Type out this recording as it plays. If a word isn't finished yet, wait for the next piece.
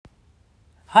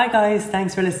Hi guys,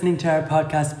 thanks for listening to our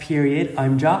podcast period.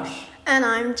 I'm Josh. And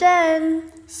I'm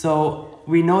Jen. So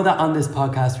we know that on this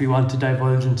podcast we want to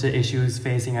divulge into issues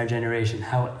facing our generation.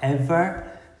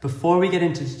 However, before we get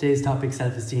into today's topic,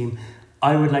 self-esteem,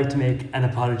 I would like to make an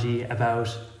apology about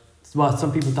what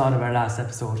some people thought of our last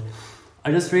episode.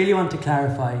 I just really want to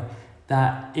clarify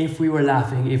that if we were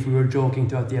laughing, if we were joking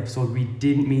throughout the episode, we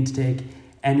didn't mean to take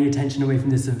any attention away from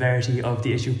the severity of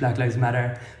the issue of Black Lives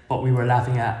Matter, but we were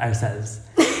laughing at ourselves.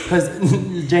 Because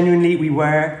genuinely we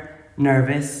were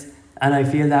nervous, and I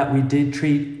feel that we did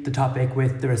treat the topic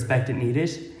with the respect it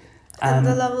needed. And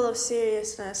the level of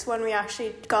seriousness when we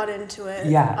actually got into it,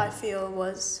 I feel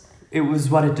it was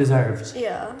what it deserved.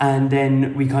 Yeah. And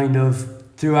then we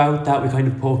throughout that, we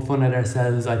poked fun at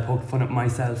ourselves. I poked fun at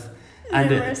myself.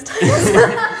 Numerous times.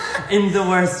 In the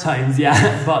worst times,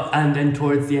 yeah. And then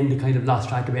towards the end, they lost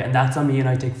track of it. And that's on me, and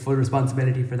I take full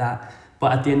responsibility for that.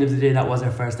 But at the end of the day, that was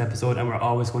our first episode, and we're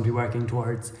always going to be working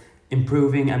towards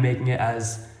improving and making it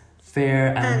as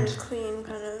fair and clean,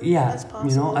 as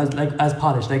possible. As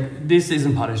polished. This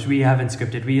isn't polished. We haven't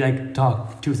scripted. We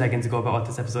talked 2 seconds ago about what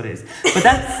this episode is. But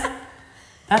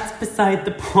that's beside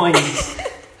the point.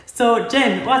 So,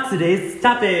 Jen, what's today's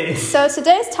topic? So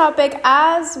today's topic,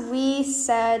 as we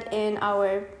said in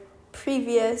our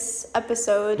previous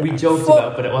episode... We joked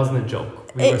about, but it wasn't a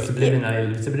joke. We were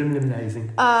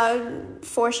subliminalizing.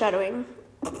 Foreshadowing.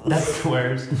 That's the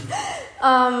word.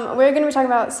 We're going to be talking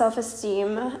about self-esteem.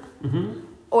 Mm-hmm.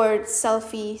 Or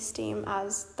selfie-esteem,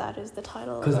 as that is the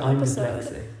title of the episode. Because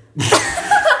I'm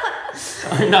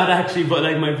dyslexic. I'm not actually, but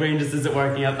my brain just isn't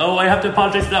working out. Oh, I have to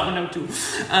apologize for that one now too.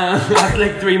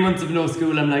 After 3 months of no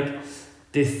school, I'm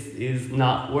this is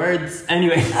not words.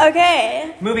 Anyway.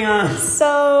 Okay. Moving on.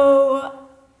 So,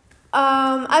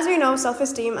 as we know,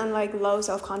 self-esteem and low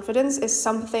self-confidence is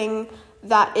something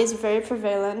that is very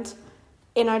prevalent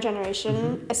in our generation,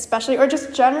 mm-hmm. especially, or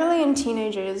just generally in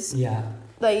teenagers. Yeah.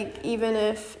 Even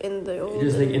if in the old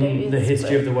just in days, the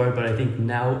history of the world, but I think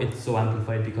now it's so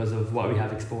amplified because of what we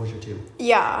have exposure to.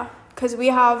 Yeah, because we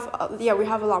have a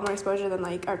lot more exposure than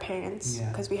our parents.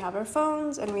 Because we have our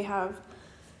phones and we have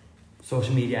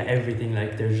social media, everything.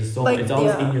 There's just so it's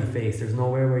always in your face. There's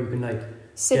nowhere where you can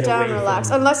sit down and relax,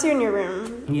 unless you're in your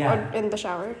room. Yeah. Or in the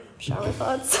shower. Shower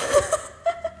thoughts.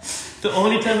 The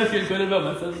only time I feel good about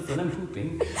myself is when I'm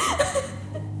pooping.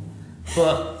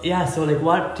 But yeah, so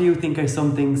what do you think are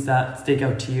some things that stick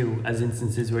out to you as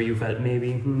instances where you felt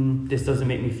maybe this doesn't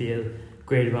make me feel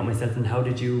great about myself, and how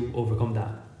did you overcome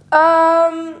that?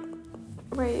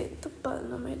 Wait, the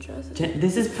button on my dress.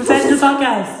 This is professional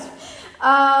podcast.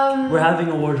 We're having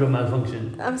a wardrobe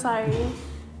malfunction. I'm sorry.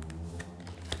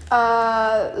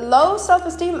 Low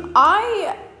self-esteem.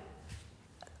 I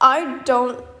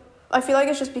feel like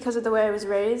it's just because of the way I was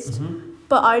raised. Mm-hmm.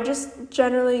 But I just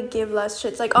generally give less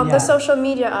shits. On the social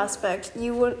media aspect,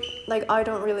 you would, I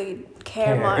don't really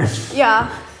care much. Yeah.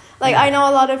 I know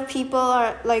a lot of people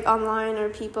are, online, or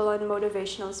people and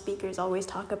motivational speakers always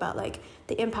talk about,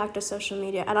 the impact of social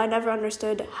media. And I never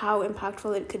understood how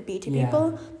impactful it could be to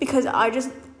people. Because I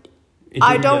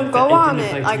don't go on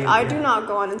it. I do not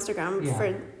go on Instagram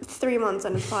for 3 months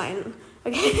and it's fine.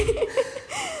 Okay.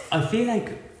 I feel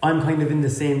I'm in the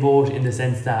same boat, in the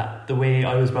sense that the way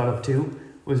I was brought up too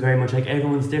was very much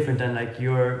everyone's different, and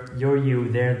you're you,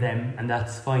 they're them, and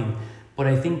that's fine. But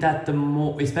I think that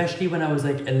especially when I was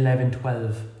 11,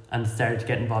 12 and started to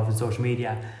get involved in social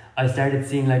media, I started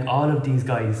seeing all of these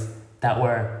guys that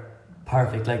were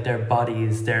perfect, their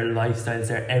bodies, their lifestyles,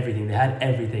 their everything. They had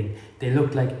everything. They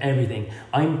looked like everything.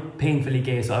 I'm painfully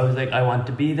gay, so I was I want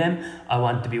to be them. I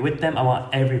want to be with them. I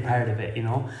want every part of it,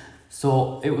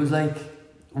 So it was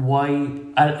why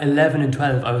at 11 and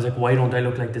 12 I was why don't I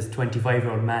look like this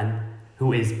 25-year-old man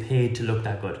who is paid to look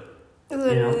that good?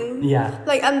 Literally. Yeah.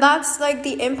 And that's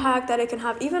the impact that it can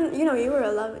have. Even you were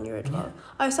 11, you were 12. Yeah.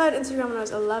 I started Instagram when I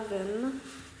was 11,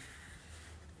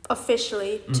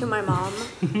 officially, to my mom.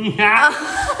 Yeah.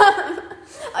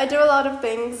 I do a lot of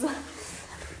things. She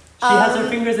has her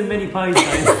fingers in many pies,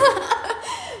 guys.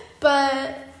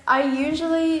 But I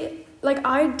usually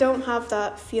I don't have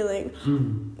that feeling.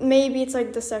 Maybe it's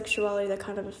the sexuality that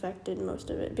kind of affected most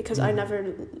of it, because I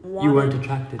never wanted... You weren't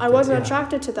attracted to I wasn't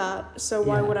attracted to that, so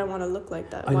why would I want to look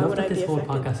like that? Why would I be affected?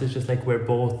 I love that this whole podcast is just we're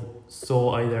both so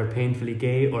either painfully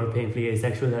gay or painfully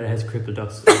asexual that it has crippled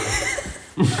us.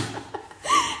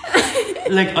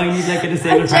 I need a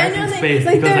disabled parking space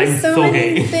because I'm so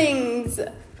gay. Things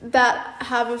that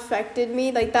have affected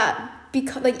me, like that,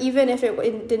 because like even if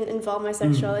it didn't involve my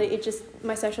sexuality,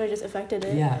 my sexuality just affected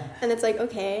it. Yeah. And it's like,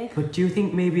 okay. But do you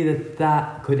think maybe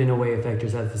that could in a way affect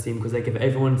your self-esteem? Because like if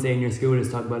everyone say in your school is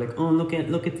talking about like, oh look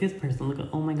at this person, look at,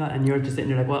 oh my god, and you're just sitting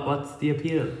there like, what's the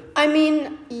appeal? I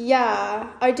mean, yeah,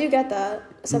 I do get that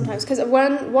sometimes, because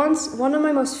one of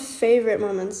my most favorite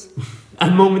moments, a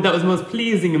moment that was most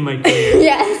pleasing in my career.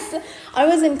 yes, I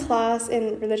was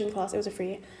in religion class. It was a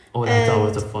free. Oh, that's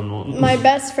always a fun moment. My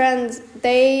best friends,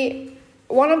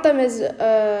 one of them is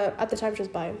at the time she was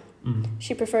bi.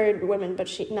 She preferred women, but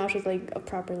now she's like a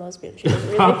proper lesbian. She doesn't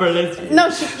really... proper lesbian. No,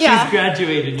 she's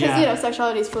graduated. Because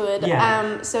sexuality is fluid.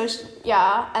 Yeah. So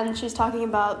and she's talking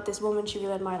about this woman she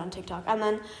really admired on TikTok, and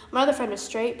then my other friend is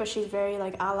straight, but she's very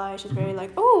like ally. She's very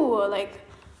like, oh, like,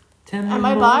 am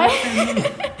I bi?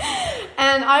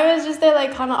 And I was just there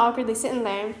like kind of awkwardly sitting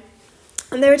there,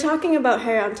 and they were talking about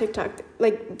her on TikTok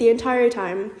like the entire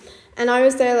time. And I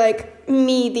was there like,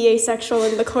 me, the asexual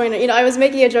in the corner. You know, I was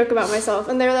making a joke about myself.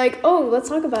 And they were like, oh, let's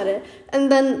talk about it.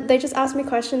 And then they just asked me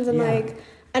questions and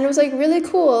and it was like really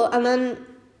cool. And then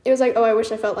it was like, oh, I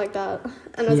wish I felt like that.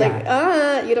 And I was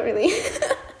like, you don't really.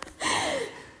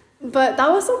 But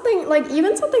that was something, like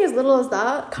even something as little as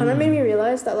that kind of made me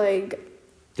realize that like...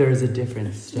 There is a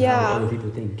difference to how other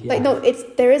people think. Yeah. Like, no,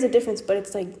 there is a difference, but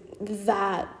it's like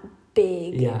that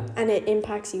big, and it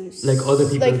impacts you. Like other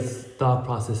people's thought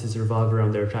processes revolve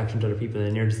around their attraction to other people,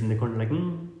 and you're just in the corner like,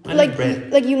 I like bread.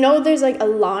 Like you know, there's like a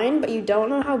line, but you don't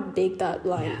know how big that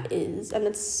line is, and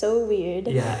it's so weird.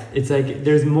 Yeah, it's like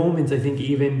there's moments I think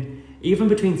even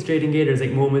between straight and gay, there's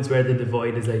like moments where the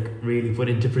divide is like really put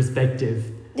into perspective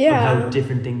of how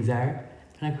different things are.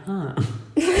 Like,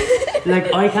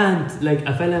 like I can't, like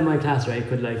a fella in my class, right,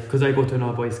 could like, because I go to an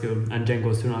all-boys school and Jen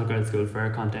goes to an all-girls school for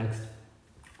context.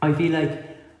 I feel like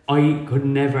I could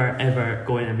never ever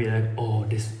go in and be like,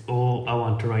 I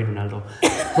want to ride Ronaldo.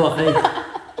 But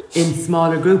like in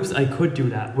smaller groups I could do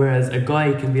that, whereas a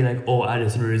guy can be like, oh,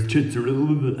 Addison or his tits are,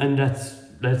 and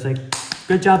that's like,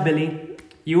 good job, Billy,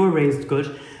 you were raised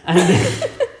good. And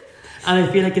and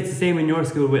I feel like it's the same in your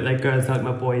school with like girls talking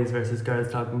about boys versus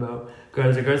girls talking about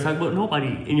girls, or girls talking about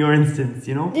nobody in your instance,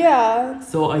 you know? Yeah.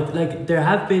 So I like there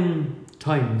have been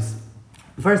times.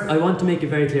 First, I want to make it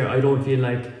very clear, I don't feel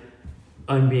like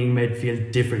I'm being made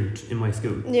feel different in my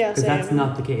school. Yeah, because that's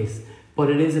not the case. But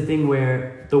it is a thing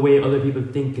where the way other people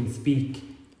think and speak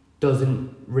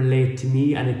doesn't relate to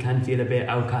me, and it can feel a bit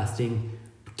outcasting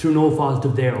through no fault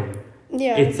of their own.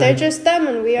 Yeah, they're like, just them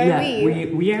and we are we.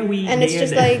 We are we. And it's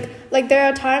just like there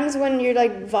are times when you're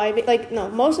like vibing, like no,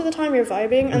 most of the time you're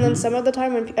vibing, and then some of the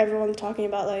time when everyone's talking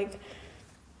about like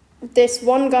this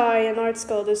one guy in art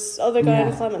school, this other guy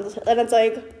in Clemens, and it's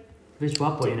like, which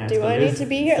what boy in art do school I need to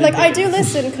be here? Like I do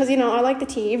listen because you know I like the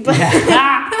tea, but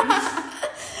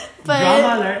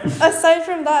but aside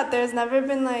from that, there's never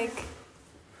been like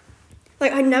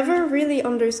I never really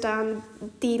understand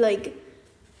the like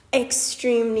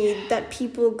extreme need that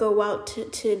people go out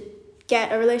to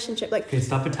get a relationship. Like, okay,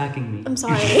 stop attacking me. I'm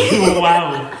sorry.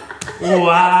 Wow.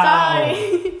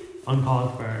 Sorry.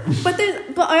 Uncalled for.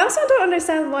 But I also don't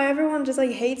understand why everyone just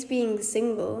like hates being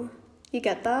single. You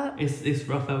get that? It's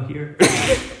rough out here.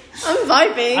 I'm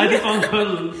vibing. I just want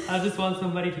cuddle. I just want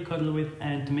somebody to cuddle with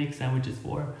and to make sandwiches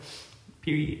for.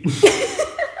 Period.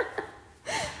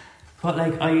 But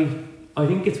like I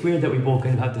think it's weird that we both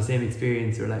kind of have the same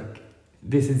experience, or like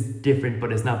this is different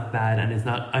but it's not bad, and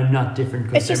I'm not different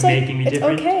because they're making me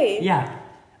different. It's okay. Yeah.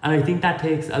 And I think that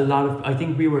takes a lot of, I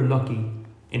think we were lucky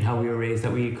in how we were raised,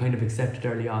 that we kind of accepted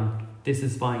early on, this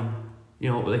is fine, you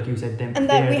know, like you said, them, and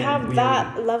that we have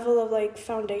that level of like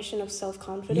foundation of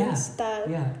self-confidence that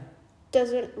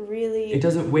doesn't really, it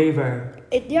doesn't waver.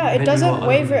 It doesn't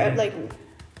waver at like,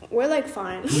 we're like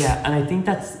fine. Yeah. And I think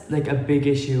that's like a big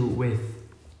issue with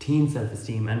teen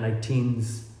self-esteem and like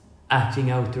teens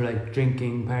acting out through like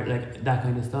drinking, like that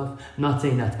kind of stuff. I'm not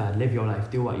saying that's bad, live your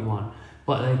life, do what you want,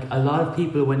 but like a lot of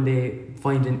people, when they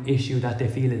find an issue that they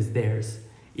feel is theirs,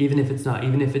 even if it's not,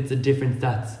 even if it's a difference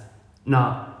that's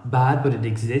not bad but it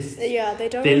exists, they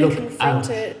don't really confront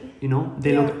it, you know,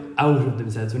 they look out of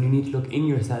themselves, when you need to look in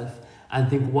yourself and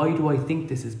think, why do I think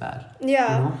this is bad? You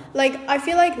know? Like I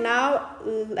feel like now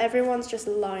everyone's just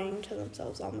lying to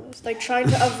themselves almost, like trying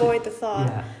to avoid the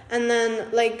thought, and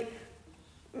then like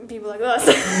people like us.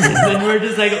 Then we're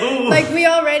just like, oh, like we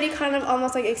already kind of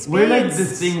almost like experience. We're like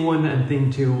this thing 1 and thing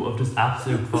 2 of just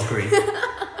absolute fuckery.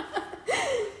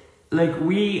 Like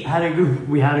we had a group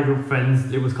of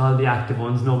friends. It was called the Active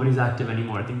Ones. Nobody's active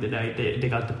anymore. I think they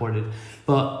got deported.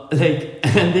 But like,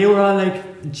 and they were all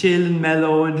like chill and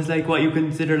mellow and just like what you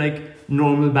consider like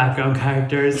normal background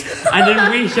characters. And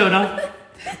then we showed up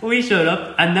We showed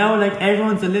up, and now like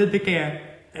everyone's a little bit gayer.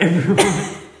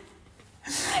 Everyone.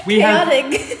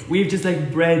 We've just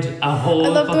like bred a whole. I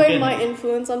love the way my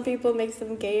influence on people makes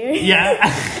them gayer.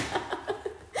 Yeah.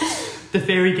 The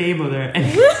fairy gay mother.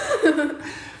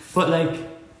 But like,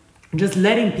 just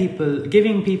letting people,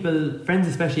 giving people, friends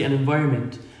especially, an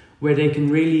environment where they can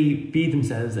really be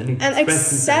themselves and accept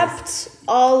themselves.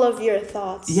 All of your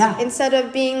thoughts. Yeah. Instead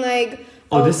of being like,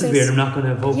 oh, this is weird, I'm not going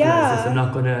to vocalize this, I'm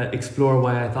not going to explore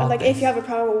why I thought like, this. if you have a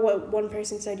problem with what one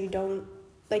person said, you don't,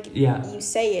 like, you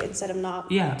say it instead of not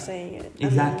saying it.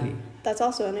 Exactly. That's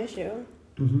also an issue.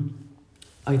 Mm-hmm.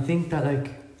 I think that,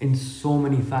 like, in so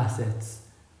many facets,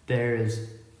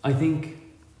 I think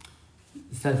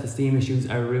self-esteem issues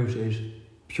are rooted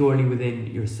purely within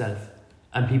yourself.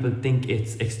 And people think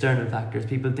it's external factors.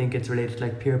 People think it's related to,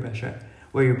 like, peer pressure,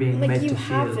 where you're being made to feel... Like,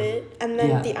 you have it, and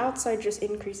then the outside just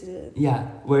increases it. Yeah,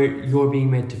 where you're being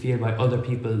made to feel by other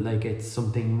people like it's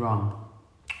something wrong.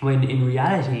 When in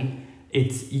reality,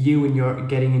 it's you and you're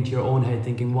getting into your own head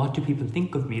thinking, what do people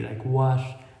think of me? Like, what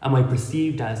am I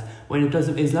perceived as? When it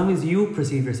doesn't... As long as you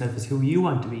perceive yourself as who you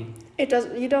want to be...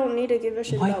 You don't need to give a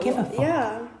shit Why about give a fuck?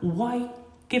 Yeah. Why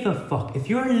give a fuck? If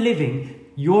you're living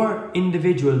your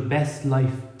individual best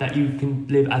life that you can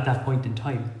live at that point in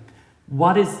time,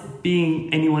 what is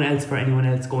being anyone else for anyone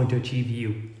else going to achieve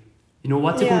you? You know,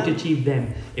 what's it going to achieve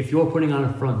them if you're putting on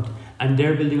a front and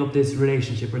they're building up this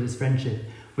relationship or this friendship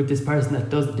with this person that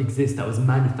doesn't exist, that was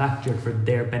manufactured for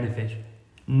their benefit?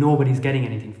 Nobody's getting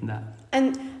anything from that.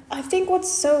 And I think what's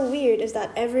so weird is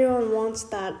that everyone wants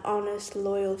that honest,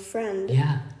 loyal friend.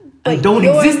 Yeah. And don't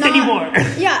exist anymore.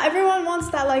 Yeah, everyone wants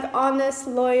that, like, honest,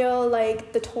 loyal,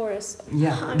 like, the Taurus.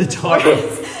 Yeah, the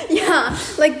Taurus. Yeah,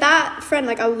 like that friend,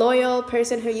 like a loyal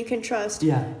person who you can trust.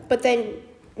 Yeah. But then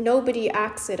nobody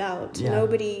acts it out. Yeah.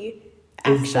 Nobody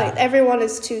actually, everyone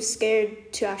is too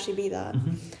scared to actually be that.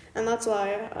 Mm-hmm. And that's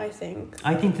why I think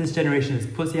this generation is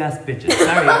pussy-ass bitches.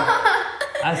 Sorry.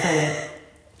 I said it.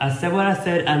 I said what I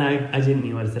said, and I didn't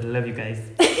mean what I said. I love you guys.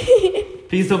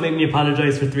 Please don't make me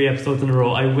apologise for 3 episodes in a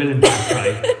row. I will in fact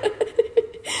try.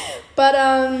 But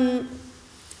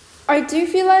I do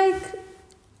feel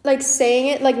like saying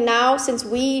it, like, now, since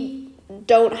we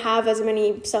don't have as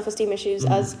many self-esteem issues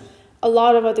as a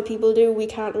lot of other people do, we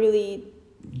can't really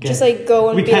just like go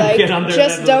and be like,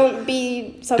 just don't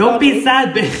be somebody. Don't be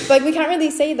sad, bitch. Like, we can't really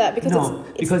say that because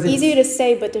it's easier to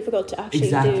say but difficult to actually do.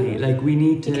 Exactly. Like, we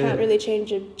need to... You can't really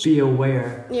change it. Be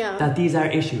aware that these are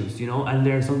issues, you know, and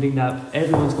they're something that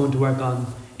everyone's going to work on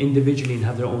individually and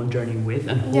have their own journey with,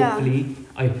 and hopefully,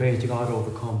 I pray to God,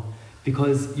 overcome.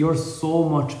 Because you're so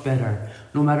much better.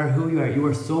 No matter who you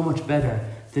are so much better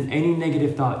than any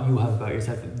negative thought you have about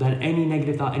yourself, than any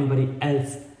negative thought anybody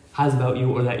else has about you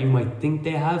or that you might think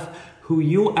they have. Who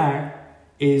you are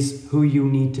is who you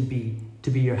need to be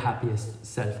your happiest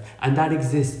self, and that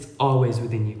exists always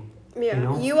within you. Yeah, you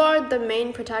know? You are the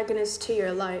main protagonist to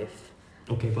your life.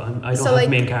 Okay, but I don't have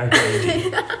main character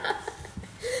energy.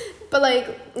 But,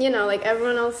 like, you know, like,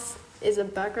 everyone else is a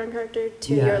background character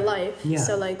to your life. Yeah.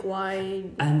 So, like, why?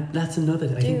 And that's another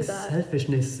thing. I think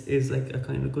selfishness is, like, a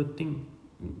kind of good thing.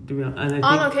 And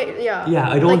I think, okay, yeah. Yeah,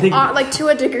 I don't think... like, to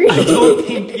a degree. I don't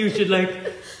think you should, like...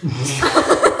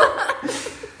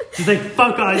 just, like,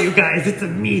 fuck all you guys, it's a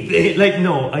me thing. Like,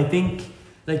 no, I think,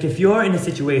 like, if you're in a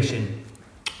situation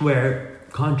where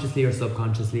consciously or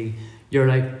subconsciously, you're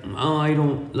like, oh, I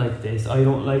don't like this. I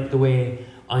don't like the way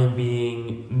I'm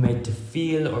being made to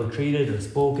feel or treated or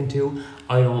spoken to.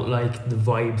 I don't like the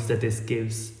vibes that this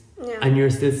gives. Yeah. And you're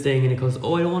still staying in it because, I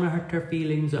don't want to hurt their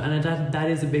feelings. And that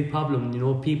is a big problem. You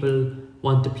know, people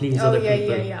want to please other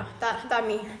people. Yeah. That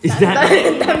me.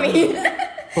 That me.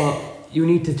 But you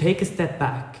need to take a step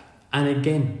back. And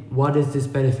again, what is this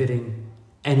benefiting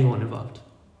anyone involved?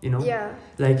 You know? Yeah.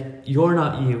 Like, you're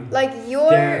not you. Like,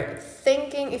 you're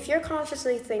thinking, if you're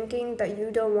consciously thinking that you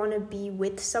don't want to be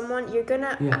with someone, you're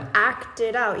gonna act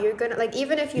it out. You're gonna, like,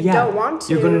 even if you don't want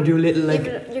to, you're gonna do little, like,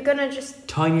 you're gonna just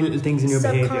tiny little things in your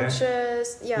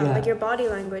subconscious behavior. Like your body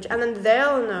language, and then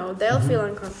they'll know, they'll feel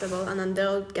uncomfortable, and then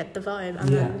they'll get the vibe, and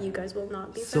then you guys will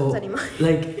not be friends anymore.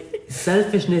 Like,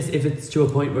 selfishness, if it's to a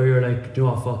point where you're like, do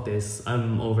not fuck this,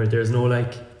 I'm over it.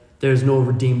 There's no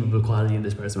redeemable quality in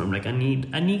this person. I'm like, I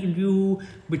need you,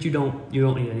 but you don't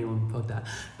need anyone. Fuck that.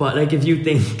 But, like, if you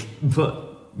think,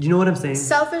 but you know what I'm saying?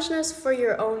 Selfishness for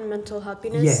your own mental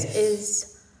happiness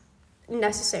is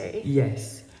necessary.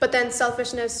 Yes. But then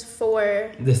selfishness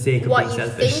for the sake of what being you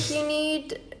selfish. think you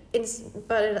need,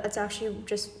 but it's actually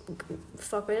just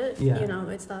fuck with it. Yeah. You know,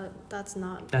 it's that's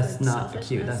not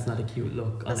cute. That's not a cute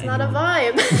look. That's not a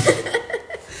vibe.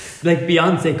 Like,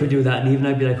 Beyonce could do that, and even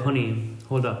I'd be like, honey,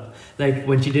 hold up. Like,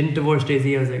 when she didn't divorce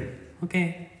Jay-Z, I was like,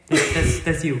 okay,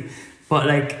 that's you. But,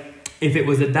 like, if it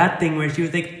was that thing where she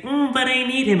was like, but I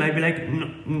need him, I'd be like,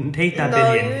 no, take that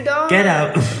billion. You don't. Get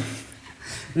out.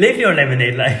 Live your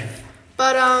lemonade life.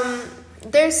 But,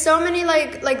 there's so many,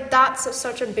 like that's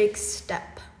such a big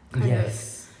step. Kind of.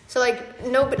 So, like,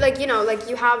 no, but, like, you know, like,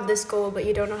 you have this goal, but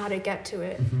you don't know how to get to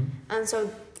it. And so,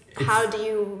 how do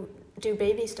you do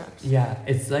baby steps? Yeah,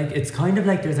 it's kind of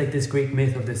like there's, like, this great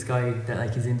myth of this guy that,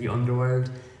 like, is in the underworld,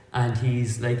 and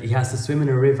he's, like, he has to swim in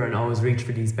a river and always reach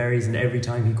for these berries, and every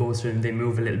time he goes to them, they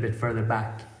move a little bit further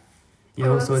back. You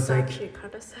know, so it's actually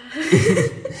kind of sad.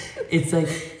 It's like,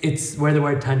 it's where the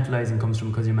word tantalizing comes from,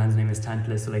 because your man's name is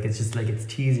Tantalus, so, like, it's just, like, it's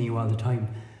teasing you all the time.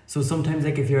 So sometimes,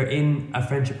 like, if you're in a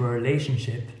friendship or a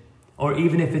relationship, or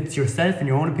even if it's yourself and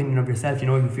your own opinion of yourself, you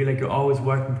know, you feel like you're always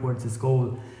working towards this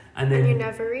goal, and then you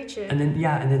never reach it. And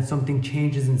then something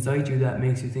changes inside you that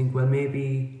makes you think, well,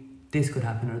 maybe this could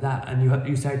happen or that, and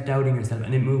you start doubting yourself,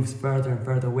 and it moves further and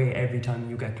further away every time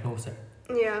you get closer.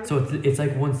 Yeah. So it's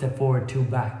like one step forward, two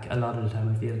back a lot of the time,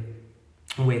 I feel,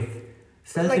 with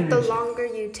self-image. Like, the longer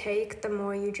you take, the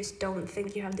more you just don't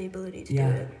think you have the ability to do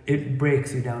it. It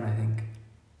breaks you down, I think.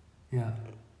 Yeah.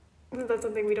 That's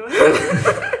something we don't have.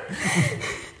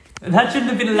 That shouldn't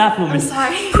have been a laugh moment. I'm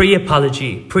sorry.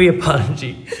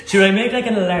 Pre-apology. Should I make, like,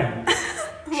 an alarm?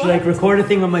 Should I, like, record a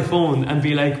thing on my phone and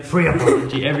be like,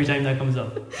 pre-apology every time that comes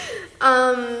up?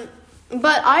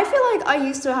 But I feel like I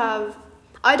used to have...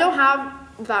 I don't have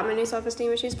that many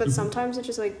self-esteem issues, but sometimes it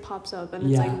just, like, pops up, and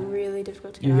it's, like, really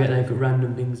difficult to get out. You get, like,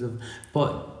 random things of...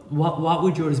 But what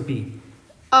would yours be?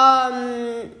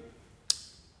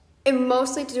 It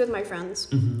mostly to do with my friends,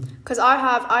 because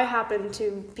I happen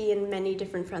to be in many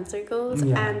different friend circles,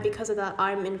 and because of that,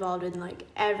 I'm involved in, like,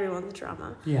 everyone's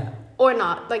drama. Yeah. Or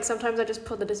not. Like, sometimes I just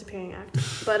pull the disappearing act,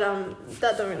 but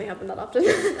that don't really happen that often.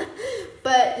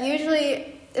 But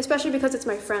usually, especially because it's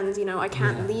my friends, you know, I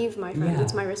can't leave my friends.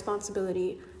 It's my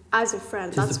responsibility as a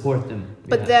friend. To support them.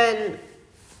 But then...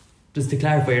 Just to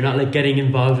clarify, you're not, like, getting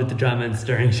involved with the drama and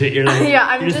stirring shit. You're like,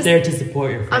 you're just there to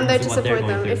support your friends. I'm there to support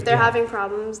them. If they're having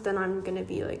problems, then I'm gonna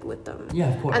be, like, with them.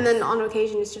 Yeah, of course. And then on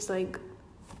occasion, it's just like,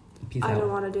 peace I out. don't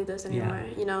want to do this anymore.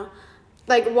 You know,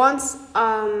 like, once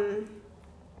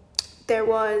there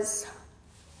was,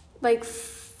 like,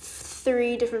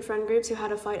 3 different friend groups who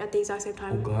had a fight at the exact same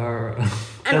time. Oh, girl.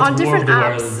 And on different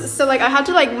apps. So, like, I had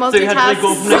to, like, multitask. So you had to, like,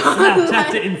 go from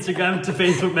Snapchat to Instagram to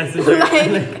Facebook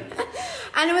Messenger.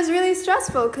 And it was really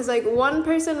stressful, because, like, one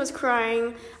person was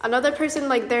crying, another person,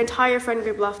 like, their entire friend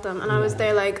group left them, and I was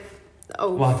there, like,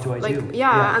 oh, what do I do?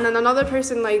 Yeah, and then another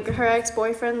person, like, her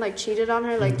ex-boyfriend, like, cheated on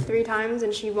her, like, 3 times,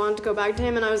 and she wanted to go back to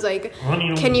him, and I was like,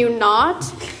 can you not?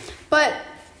 But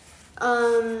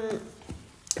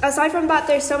aside from that,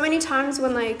 there's so many times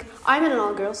when, like, I'm in an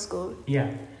all-girls school.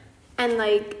 Yeah. And,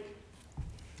 like...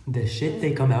 the shit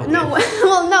they come out with.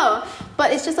 Well, no,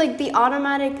 but it's just, like, the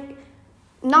automatic...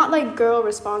 Not, like, girl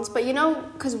response, but, you know,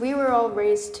 because we were all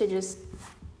raised to just...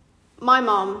 My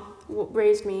mom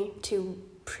raised me to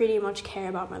pretty much care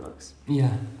about my looks.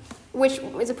 Yeah. Which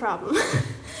is a problem.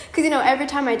 Because, you know, every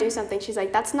time I do something, she's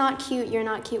like, that's not cute, you're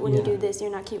not cute when you do this, you're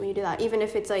not cute when you do that. Even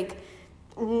if it's, like,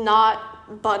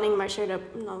 not buttoning my shirt up,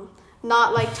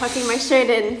 not, like, tucking my shirt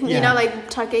in, you know,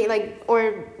 like, tucking, like,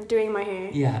 or doing my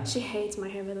hair. Yeah. She hates my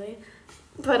hair, really.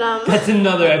 But, that's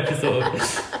another episode.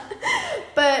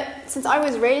 But since I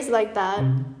was raised like that,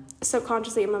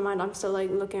 subconsciously in my mind, I'm still,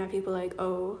 like, looking at people like,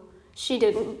 oh, she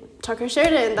didn't tuck her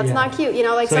shirt in. That's not cute, you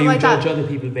know, like, something like that. So you judge other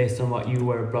people based on what you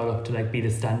were brought up to, like, be the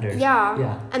standard.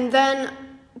 Yeah. And then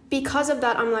because of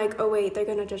that, I'm like, oh, wait, they're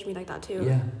going to judge me like that too.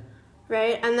 Yeah.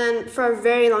 Right? And then for a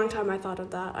very long time, I thought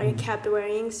of that. I kept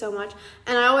worrying so much.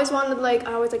 And I always wanted, like,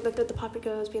 looked at the popular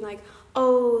girls being like,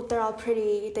 oh, they're all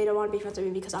pretty. They don't want to be friends with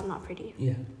me because I'm not pretty.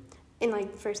 Yeah. In,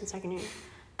 like, 1st and 2nd year.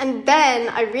 And then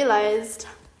I realized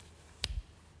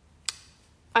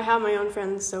I have my own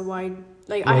friends, so why...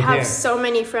 Like, I have so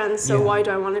many friends, so why do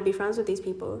I want to be friends with these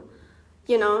people?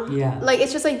 You know? Yeah. Like,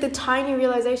 it's just, like, the tiny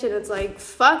realization. It's like,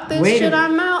 fuck this shit,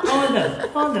 I'm out.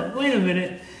 Hold on, wait a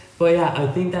minute. But yeah, I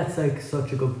think that's, like,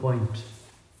 such a good point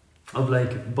of,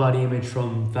 like, body image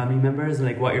from family members, and,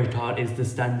 like, what you're taught is the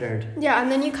standard. Yeah,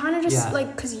 and then you kind of just,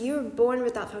 like, because you're born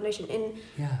with that foundation. In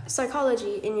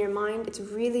psychology, in your mind, it's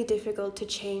really difficult to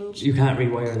change. You can't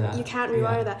rewire that. You can't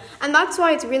rewire that. And that's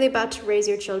why it's really bad to raise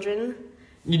your children.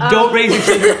 You don't raise your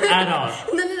children at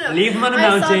all. No. Leave them on a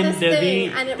mountain.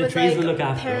 The trees will look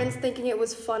after parents thinking it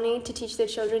was funny to teach their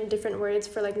children different words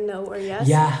for, like, no or yes.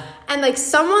 Yeah. And, like,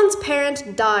 someone's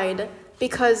parent died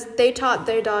because they taught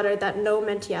their daughter that no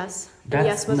meant yes. That's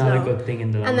yes was not no. a good thing in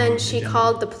the long And then run, she in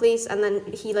called the police, and then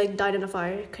he like died in a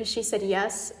fire because she said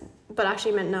yes, but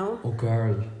actually meant no. Oh,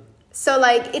 girl. So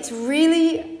like it's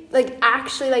really like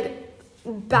actually like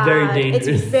bad. Very dangerous.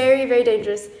 It's very, very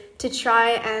dangerous to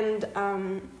try and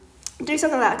do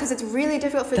something like that, because it's really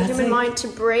difficult for the human mind to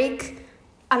break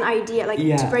an idea, like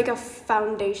to break a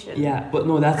foundation. Yeah, but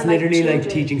no, that's and, literally like it.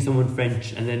 teaching someone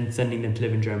French and then sending them to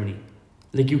live in Germany.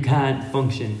 Like you can't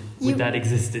function with that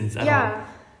existence at all.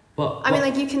 But I mean,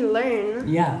 like you can learn.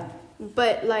 Yeah.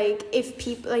 But like if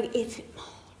people it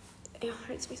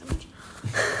hurts me so much.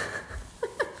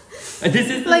 This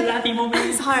is the like, laughy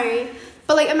moment. Sorry,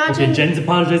 but like imagine. Okay, Jen's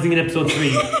apologizing in episode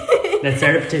 3. Let's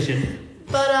start a petition.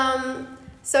 But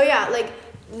so yeah, like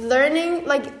learning,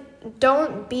 like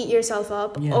don't beat yourself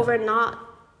up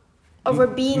over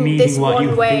being meeting this what one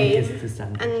you way think is the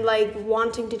and like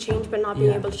wanting to change but not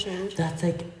being able to change. That's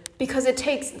like, because it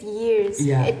takes years.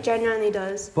 Yeah. It genuinely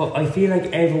does. But I feel like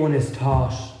everyone is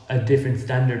taught a different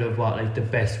standard of what like the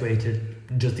best way to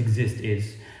just exist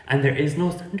is, and there is no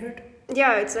standard.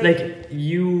 Yeah, it's like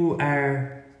you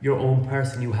are your own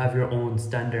person. You have your own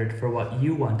standard for what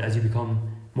you want as you become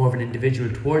more of an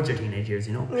individual towards your teenage years,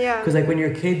 you know? Yeah. Because like when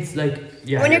you're kids, like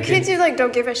when you're kids, you like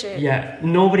don't give a shit. Yeah,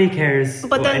 nobody cares.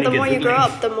 But then the more you grow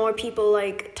up, the more people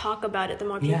like talk about it, the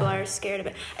more people are scared of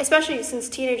it. Especially since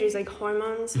teenagers like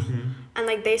hormones, and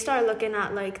like they start looking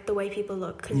at like the way people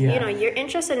look, because you know you're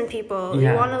interested in people.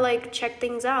 You want to like check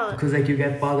things out. Because like you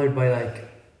get bothered by like,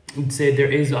 say there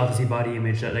is obviously body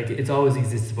image that like it's always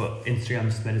existed, but Instagram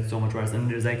just made it so much worse. And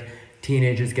there's like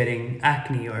teenagers getting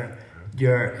acne or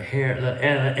your hair,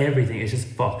 everything is just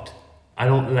fucked. I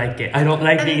don't like it. I don't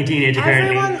like being a teenager.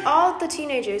 Everyone, all the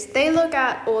teenagers, they look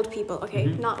at old people. Okay,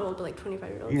 not old, but like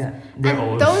 25-year-olds. Yeah, they're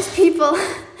old. Those people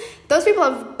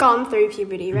have gone through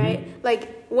puberty, right?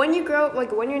 Like when you grow up,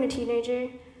 like when you're in a teenager,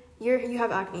 you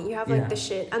have acne, you have like the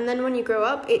shit, and then when you grow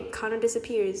up, it kind of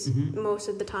disappears most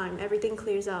of the time. Everything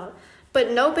clears out.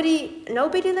 But nobody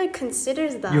like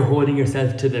considers that. You're holding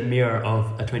yourself to the mirror of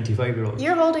a 25-year-old.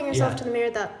 You're holding yourself to the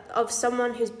mirror of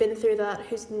someone who's been through that,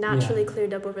 who's naturally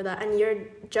cleared up over that, and you're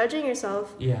judging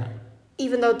yourself. Yeah.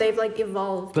 Even though they've like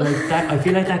evolved. But like that, I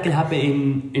feel like that can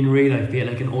happen in real life. Be it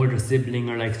like an older sibling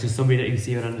or like just somebody that you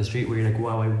see out on the street where you're like,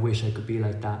 wow, I wish I could be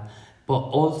like that. But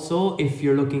also, if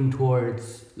you're looking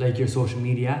towards like your social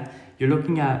media, you're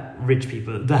looking at rich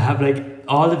people that have like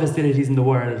all the facilities in the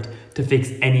world to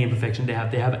fix any imperfection they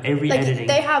have. They have every editing.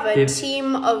 They have a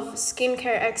team of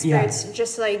skincare experts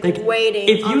just like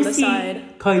waiting on the side. If you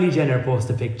see Kylie Jenner post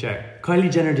a picture, Kylie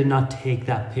Jenner did not take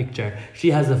that picture. She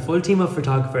has a full team of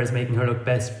photographers making her look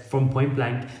best from point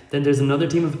blank. Then there's another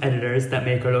team of editors that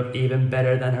make her look even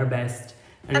better than her best.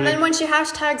 And then when she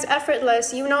hashtags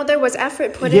effortless, you know there was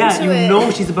effort put into it. Yeah, you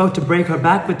know she's about to break her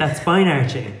back with that spine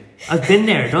arching. I've been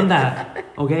there, done that.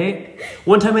 Okay?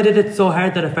 One time I did it so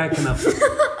hard that a fart came out.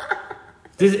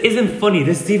 This isn't funny.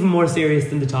 This is even more serious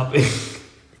than the topic.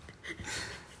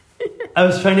 I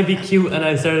was trying to be cute and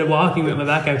I started walking with my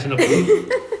back arching up.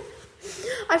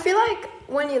 I feel like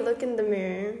when you look in the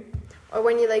mirror, or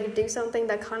when you like do something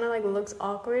that kind of like looks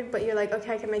awkward, but you're like,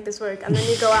 okay, I can make this work, and then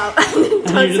you go out and it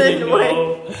doesn't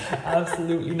work.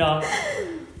 Absolutely not.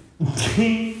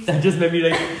 That just made me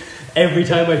like, every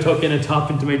time I tuck in a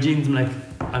top into my jeans, I'm like,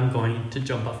 I'm going to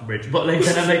jump off a bridge. But like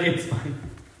then I'm like, it's fine.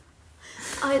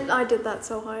 I did that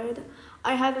so hard.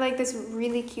 I had like this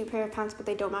really cute pair of pants, but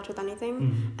they don't match with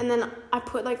anything. And then I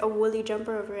put like a woolly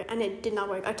jumper over it, and it did not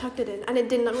work. I tucked it in, and it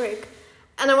did not work.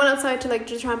 And I went outside to like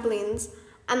the trampolines,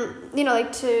 and you know,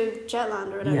 like to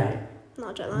Jetland or whatever. Yeah.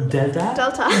 Not Jetland. Delta.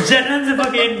 Jetland's a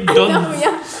fucking dunce.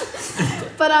 Yeah.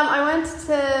 But I went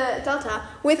to Delta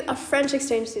with a French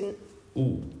exchange student.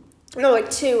 Ooh. No,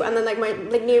 like 2, and then like my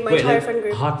entire friend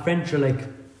group. Hot French or like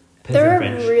they were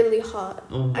French? really hot.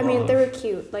 Oh, I mean, they were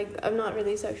cute. Like, I'm not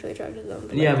really sexually attracted to them.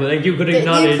 But, yeah, but like you could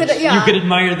acknowledge, you could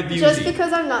admire the beauty. Just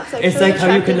because I'm not sexually attracted. It's like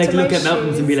how you can like look at shoes.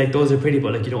 mountains and be like, those are pretty,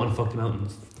 but like you don't want to fuck the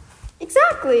mountains.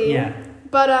 Exactly. Yeah.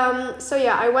 But so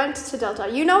yeah, I went to Delta.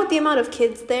 You know the amount of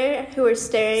kids there who were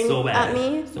staring at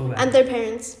me and their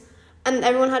parents, and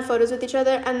everyone had photos with each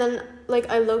other. And then like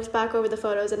I looked back over the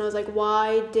photos and I was like,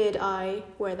 why did I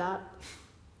wear that?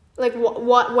 Like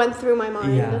what went through my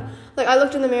mind? Yeah. Like I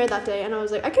looked in the mirror that day and I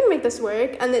was like, I can make this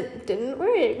work, and it didn't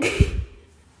work.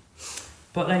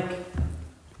 But like,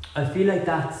 I feel like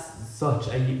that's such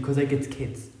a, because like it's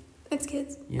kids. It's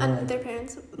kids and like, their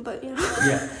parents, but you know.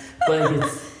 Yeah, but like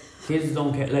it's kids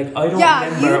don't care. Like I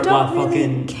don't remember what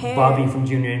really fucking Bobby from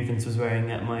Junior Infants was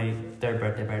wearing at my 3rd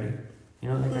birthday party. You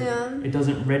know, like it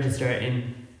doesn't register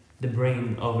in the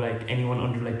brain of like anyone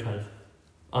under like 12.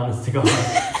 Honest to God.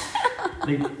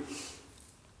 Like,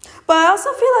 but I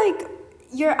also feel like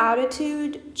your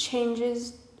attitude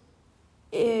changes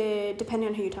depending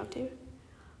on who you talk to.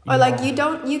 Or like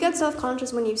you get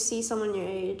self-conscious when you see someone your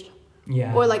age.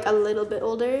 Yeah. Or like a little bit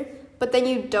older. But then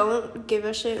you don't give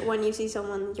a shit when you see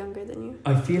someone younger than you.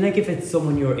 I feel like if it's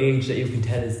someone your age that you can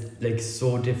tell is like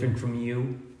so different from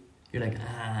you, you're like,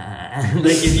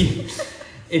 like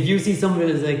if you see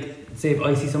somebody that's like, say if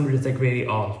I see somebody that's like really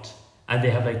alt and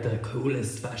they have like the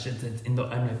coolest fashion sense I'm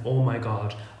like, oh my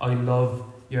god, I love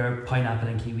your pineapple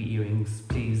and kiwi earrings,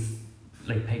 please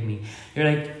like peg me. You're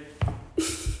like,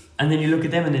 and then you look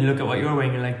at them and then you look at what you're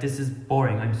wearing, you're like, this is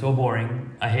boring, I'm so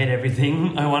boring, I hate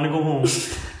everything, I want to go home.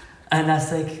 And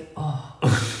that's like, oh.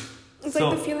 It's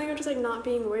like the feeling of just like not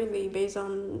being worthy based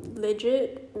on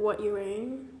legit what you're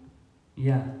wearing.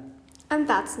 Yeah. And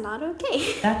that's not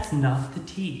okay. That's not the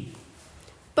tea.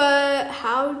 But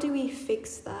how do we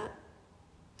fix that?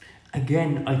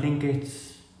 Again, I think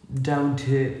it's down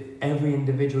to every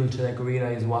individual to like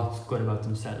realize what's good about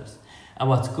themselves. And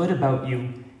what's good about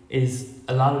you is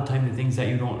a lot of time the things that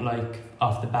you don't like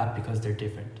off the bat because they're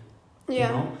different. Yeah.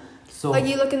 You know? So, like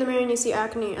you look in the mirror and you see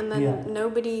acne and then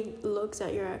nobody looks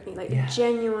at your acne. Like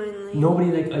genuinely.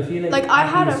 Nobody, like, I feel like I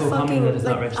had a so fucking,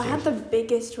 like, I had the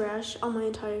biggest rash on my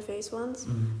entire face once.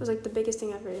 It was like the biggest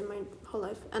thing ever in my whole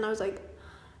life. And I was like,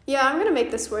 yeah, I'm gonna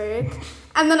make this work.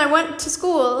 And then I went to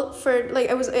school for like,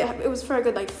 it was for a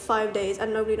good like 5 days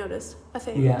and nobody noticed a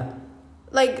thing. Yeah.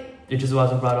 Like, it just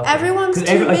wasn't brought up. Everyone's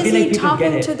too busy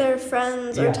talking to their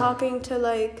friends or talking to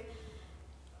like,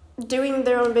 doing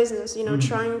their own business, you know,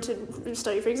 trying to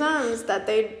study for exams that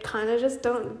they kind of just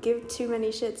don't give too many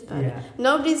shits about it.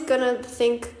 Nobody's gonna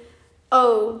think,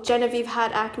 oh, Genevieve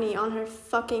had acne on her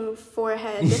fucking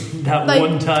forehead. That like,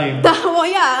 one time.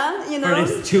 You know. For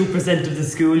this 2% of the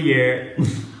school year.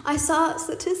 I saw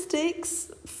statistics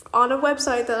on a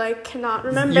website that I cannot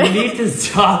remember. You need to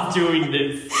stop doing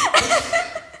this.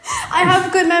 I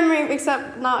have good memory,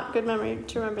 except not good memory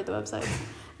to remember the website.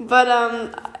 But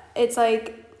it's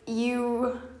like,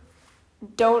 you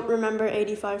don't remember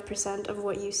 85% of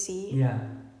what you see. Yeah.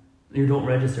 You don't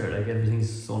register it, like everything's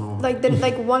so normal. Like then,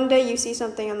 like one day you see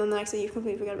something and then the next day you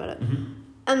completely forget about it.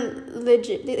 And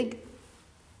legit, like,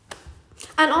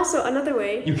 and also another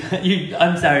way.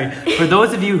 I'm sorry. For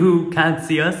those of you who can't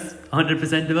see us,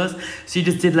 100% of us, she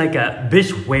just did like a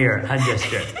bitch where hand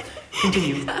gesture.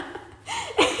 Continue.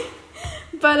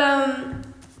 But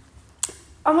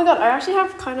oh my god, I actually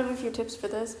have kind of a few tips for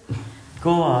this.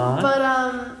 Go on. But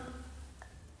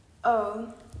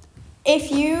if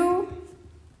you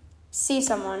see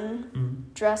someone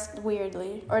dressed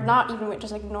weirdly, or not even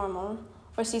just like normal,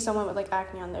 or see someone with like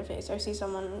acne on their face, or see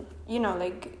someone, you know,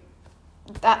 like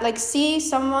that, like see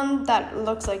someone that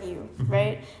looks like you,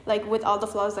 right? Like with all the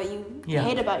flaws that you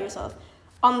hate about yourself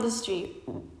on the street,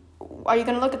 are you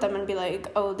gonna look at them and be like,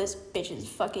 oh, this bitch is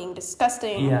fucking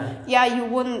disgusting? Yeah, you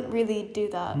wouldn't really do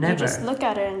that. Never. You just look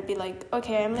at her and be like,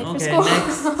 okay, I'm late for school.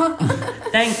 Next.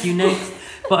 Thank you, next.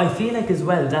 But I feel like as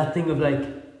well, that thing of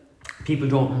like, people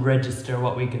don't register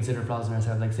what we consider flaws in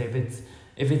ourselves. Like say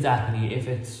if it's acne, if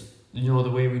it's, you know, the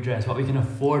way we dress, what we can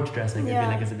afford to dress like, I feel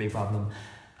like it's a big problem.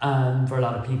 For a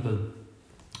lot of people,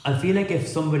 I feel like if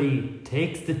somebody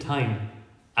takes the time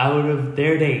out of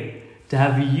their day to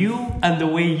have you and the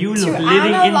way you look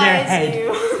living in their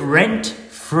head rent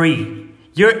free.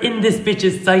 You're in this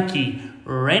bitch's psyche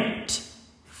rent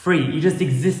free. You just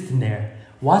exist in there.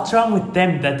 What's wrong with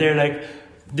them that they're like,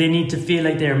 they need to feel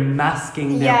like they're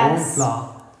masking their own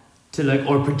flaw to like,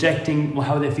 or projecting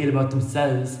how they feel about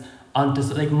themselves onto,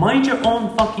 like, mind your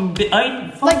own fucking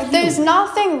there's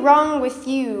nothing wrong with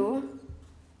you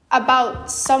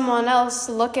about someone else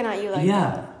looking at you like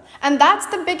that. And that's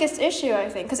the biggest issue, I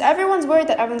think, because everyone's worried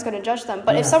that everyone's going to judge them.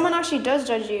 But if someone actually does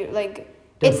judge you, like,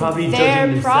 they're it's probably their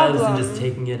judging problem. themselves and just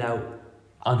taking it out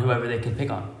on whoever they can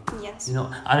pick on. Yes. You know,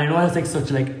 and I know that's like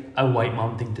such like a white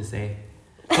mom thing to say,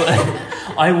 but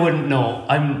I wouldn't know.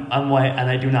 I'm white and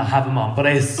I do not have a mom, but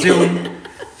I assume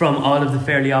from all of the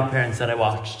Fairly Odd Parents that I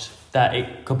watched that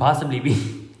it could possibly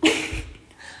be.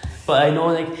 But I know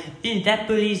like that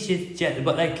bully's just jealous,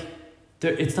 but like.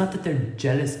 It's not that they're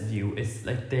jealous of you. It's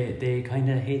like they kind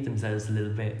of hate themselves a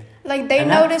little bit. Like they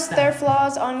notice their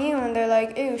flaws on you and they're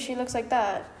like, ew, she looks like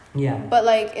that. Yeah. But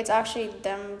like it's actually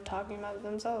them talking about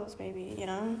themselves, maybe, you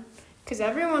know? Because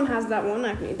everyone has that one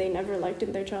acne they never liked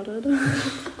in their childhood.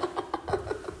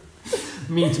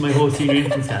 Me to my whole senior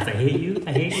infant class. I hate you,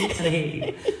 I hate you, and I hate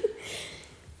you.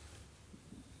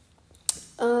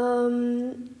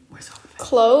 Where's all of it?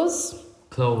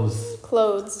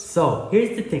 Clothes. So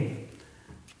here's the thing.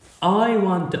 I don't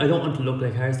want to look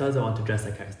like hairstyles. I want to dress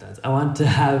like hairstyles. I want to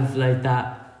have like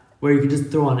that where you can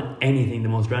just throw on anything, the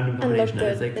most random combination, and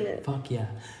it's like, in it. fuck yeah.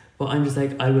 But I'm just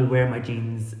like, I will wear my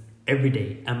jeans every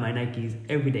day and my Nikes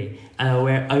every day, and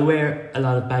I wear a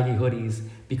lot of baggy hoodies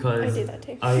because I do that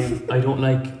too. I don't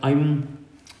like, I'm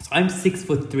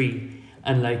 6'3"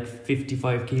 and like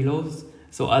 55 kilos.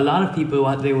 So a lot of people,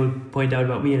 what they will point out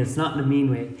about me, and it's not in a mean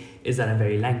way, is that I'm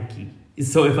very lanky.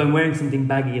 So if I'm wearing something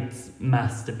baggy, it's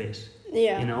masked a bit.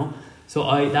 Yeah. You know? So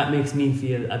that makes me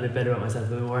feel a bit better about myself.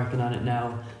 I've been working on it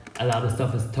now. A lot of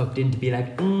stuff is tucked in to be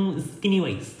like, skinny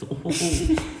waist.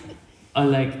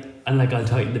 And I'll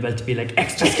tighten the belt to be like,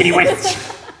 extra skinny waist.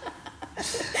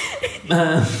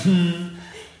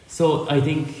 So I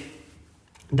think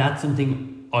that's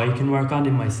something I can work on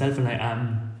in myself, and I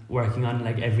am working on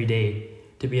like every day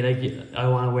to be like, I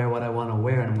want to wear what I want to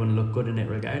wear, and I'm going to look good in it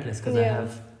regardless, because I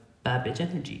have bad bitch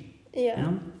energy. Yeah. You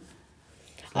know?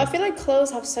 So I feel like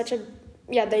clothes have such a...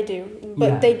 Yeah, they do.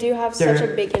 But they do have such a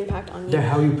big impact on you. They're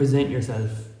how you present yourself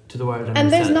to the world.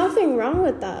 And there's nothing wrong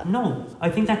with that. No, I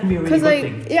think that can be a really good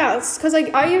thing. Yeah, because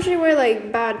like I usually wear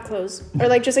like bad clothes, or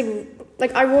like just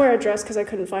like I wore a dress because I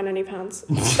couldn't find any pants.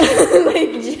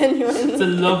 Like genuine. It's a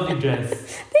lovely dress.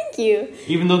 Thank you.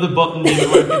 Even though the button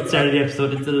didn't work at the start of the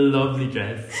episode, it's a lovely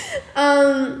dress.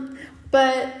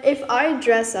 But if I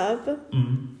dress up,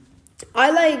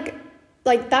 I like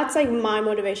that's like my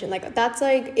motivation. Like that's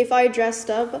like, if I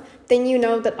dressed up, then you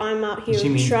know that I'm out here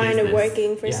trying to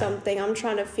working for something. I'm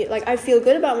trying to feel like I feel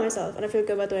good about myself, and I feel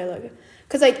good about the way I look.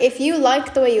 Because like if you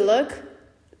like the way you look,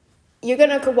 you're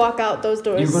gonna walk out those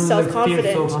doors self-confident.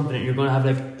 Feel so confident. You're gonna have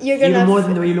like, even more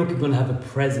than the way you look, you're gonna have a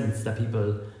presence that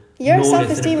people. Your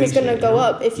self-esteem is gonna go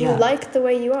up if you like the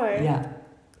way you are. Yeah.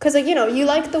 Because like, you know, you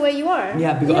like the way you are.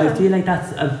 Yeah, because I feel like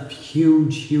that's a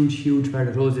huge part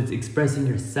of clothes. It's expressing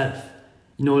yourself.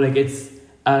 You know, like it's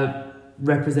a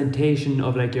representation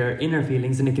of like your inner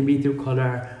feelings, and it can be through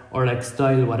colour or like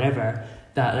style, whatever,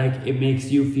 that like it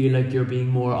makes you feel like you're being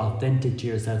more authentic to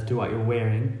yourself through what you're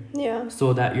wearing. Yeah.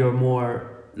 So that you're more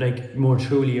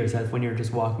truly yourself when you're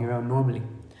just walking around normally.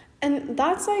 And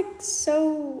that's like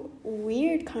so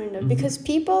weird kind of, because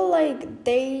people like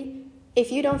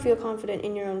if you don't feel confident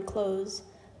in your own clothes,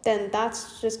 then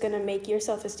that's just gonna make your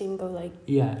self-esteem go like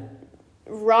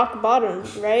rock bottom,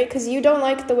 right? Because you don't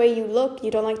like the way you look,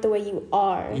 you don't like the way you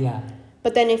are. Yeah.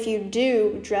 But then if you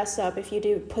do dress up, if you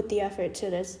do put the effort to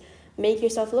this, make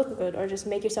yourself look good, or just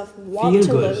make yourself want feel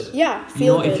to good. look. Yeah,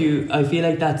 feel good. I feel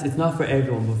like it's not for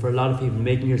everyone, but for a lot of people,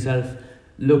 making yourself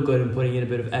look good and putting in a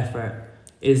bit of effort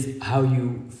is how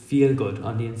you feel good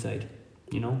on the inside,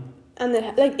 you know? And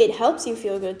then, like, it helps you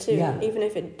feel good too, even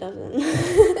if it doesn't.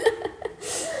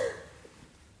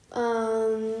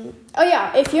 Oh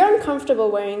yeah, if you're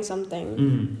uncomfortable wearing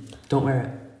something, don't wear it.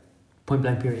 Point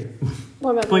blank period.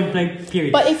 Point blank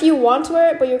period. But if you want to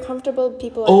wear it, but you're comfortable,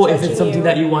 people are judging if it's something you.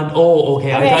 that you want. Oh,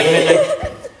 okay.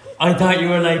 I thought you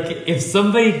were like, if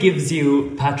somebody gives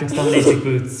you Patrick's dominated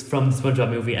boots from the SpongeBob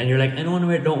movie, and you're like, I don't want to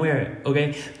wear it, don't wear it,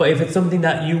 okay? But if it's something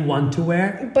that you want to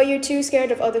wear, but you're too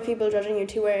scared of other people judging you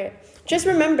to wear it, just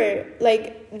remember,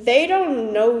 like, they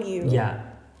don't know you. Yeah.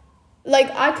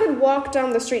 Like, I could walk down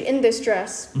the street in this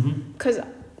dress, because,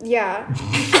 yeah.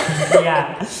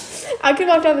 I could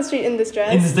walk down the street in this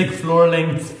dress. In this, like,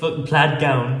 floor-length plaid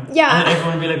gown. Yeah. And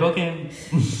everyone would be like, okay.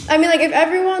 I mean, like, if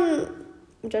everyone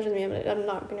judges me, I'm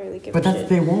not going to really give a shit. But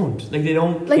they won't. Like, they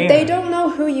don't like, care. they don't know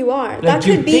who you are. Like, that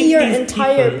could be your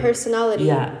entire personality.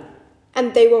 Yeah.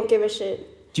 And they won't give a shit.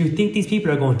 Do you think these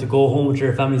people are going to go home with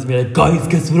their families and be like, guys,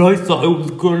 guess what I saw? It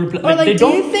was girl. Or like, do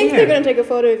you think they're going to take a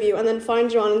photo of you and then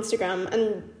find you on Instagram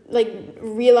and like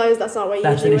realize that's not what you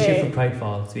usually wear? That's an issue for Pride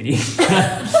Fall, sweetie.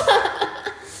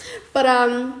 But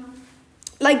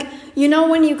like, you know,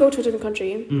 when you go to a different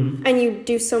country and you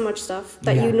do so much stuff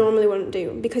that you normally wouldn't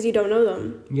do because you don't know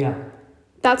them. Yeah.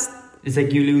 It's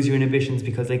like you lose your inhibitions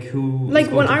because like who...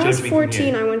 Like when I was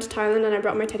 14, I went to Thailand and I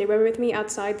brought my teddy bear with me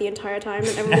outside the entire time,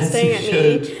 and everyone was staring at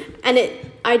me. And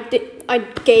I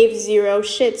gave zero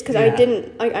shits because I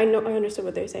didn't... I understood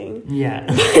what they're saying. Yeah.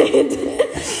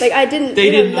 Like I didn't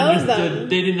know them.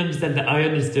 They didn't understand that I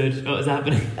understood what was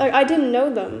happening. Like I didn't know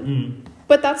them.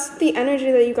 But that's the energy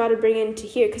that you got to bring into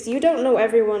here, because you don't know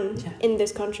everyone in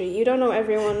this country. You don't know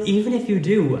everyone. Even if you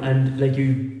do, and like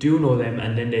you do know them,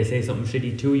 and then they say something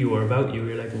shitty to you or about you,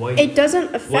 you're like, why? It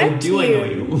doesn't affect you. Why do I know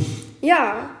you?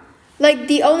 Yeah, like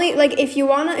the only if you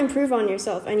want to improve on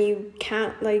yourself and you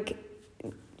can't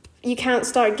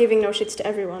start giving no shits to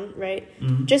everyone, right?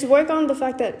 Just work on the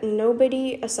fact that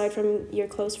nobody aside from your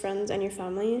close friends and your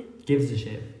family gives a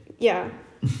shit. Yeah,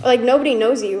 like nobody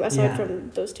knows you aside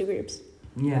from those two groups.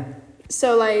 Yeah.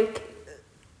 So like,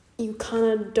 you kind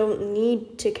of don't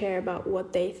need to care about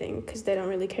what they think, because they don't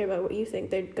really care about what you think.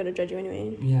 They're gonna judge you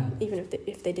anyway. Yeah. Even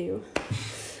if they do,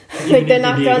 like they're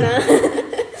not gonna.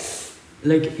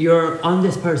 Like, you're on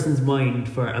this person's mind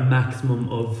for a maximum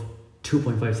of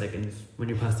 2.5 seconds when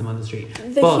you pass them on the street.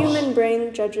 The human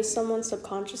brain judges someone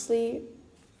subconsciously,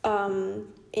 in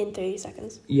 30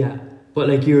 seconds. Yeah, but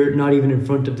like, you're not even in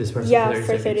front of this person Yeah, for 30 for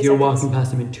seconds. 30 You're seconds. walking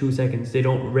past them in 2 seconds. They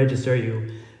don't register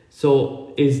you.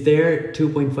 So is their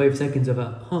 2.5 seconds of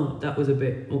that was a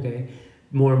bit, okay,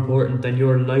 more important than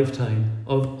your lifetime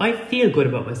of, I feel good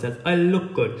about myself, I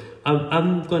look good,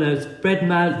 I'm going to spread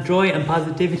my joy and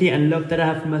positivity and love that I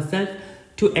have for myself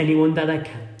to anyone that I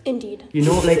can. Indeed. You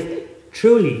know, like,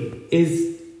 truly,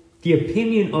 is the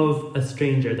opinion of a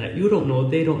stranger that you don't know,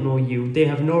 they don't know you, they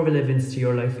have no relevance to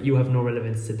your life, you have no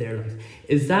relevance to their life,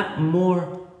 is that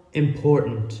more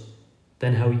important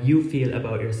than how you feel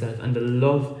about yourself and the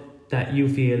love that you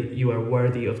feel you are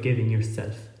worthy of giving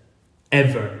yourself?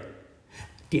 Ever?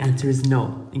 The answer is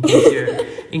no. In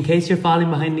case you're falling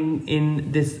behind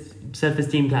in this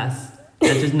self-esteem class, the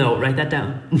answer is no. Write that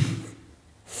down.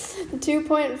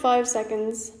 2.5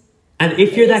 seconds. And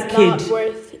if you're that kid, not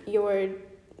worth your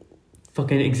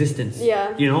fucking existence.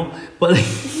 Yeah. You know? But like,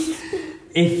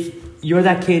 if you're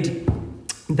that kid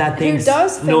that thinks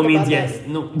no means yes.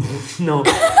 No. No.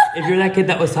 If you're that kid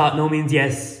that was taught no means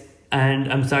yes,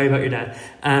 and I'm sorry about your dad.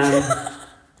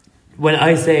 When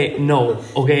I say no,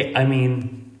 okay, I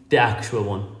mean the actual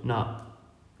one, not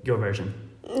your version.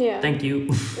 Yeah. Thank you.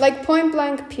 Like, point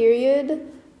blank period.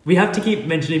 We have to keep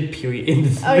mentioning period in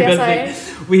this. Oh, yeah, sorry.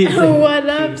 We like, what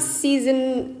up,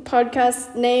 season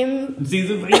podcast name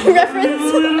season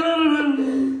reference.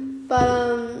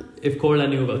 But if Corla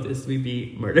knew about this, we'd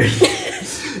be murdered.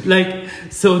 Like,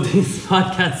 so this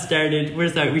podcast started,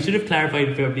 we should have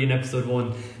clarified probably in episode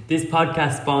 1. This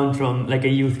podcast spawned from like a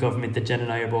youth government that Jen and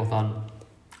I are both on.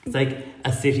 It's like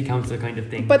a city council kind of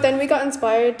thing. But then we got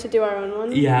inspired to do our own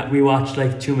one. Yeah, we watched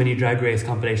like too many Drag Race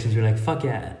compilations. We were like, fuck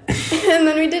yeah. And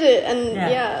then we did it, and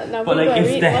now but like,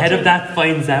 if the head of that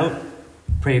finds out,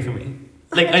 pray for me.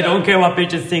 Like, I don't care what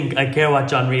bitches think. I care what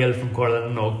John Riel from Corlan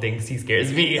and Oak thinks. He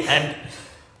scares me, and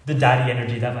the daddy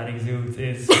energy that man exudes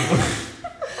is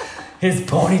his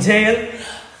ponytail.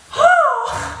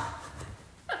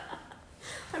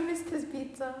 I missed this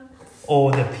pizza. Oh,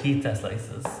 the pizza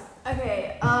slices.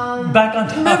 Okay, back on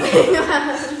topic.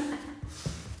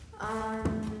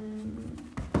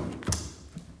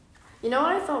 You know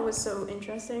what I thought was so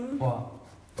interesting? What?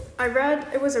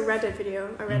 It was a Reddit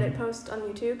video, a Reddit post on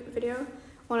YouTube video.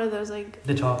 One of those, like...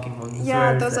 The talking ones.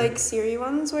 Yeah, those, like, Siri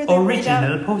ones where they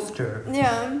original poster.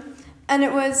 Yeah. And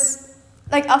it was,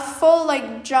 like, a full,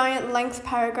 like, giant length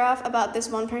paragraph about this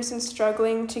one person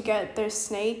struggling to get their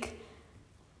snake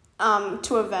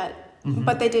to a vet. Mm-hmm.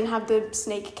 But they didn't have the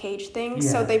snake cage thing,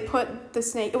 so they put the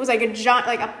snake... It was, like, a giant...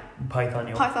 Like, a... Python,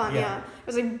 yeah. It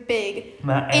was, like, big.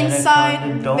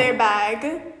 Inside their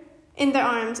bag, in their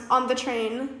arms, on the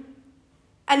train...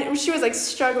 And she was, like,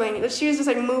 struggling. She was just,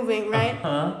 like, moving, right?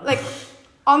 Like,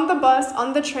 on the bus,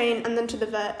 on the train, and then to the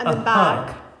vet, and then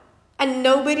back. And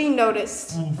nobody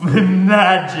noticed.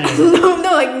 Imagine.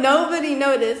 no, like, nobody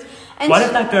noticed. And what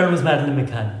if that girl was Madeleine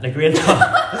McCann? Like, real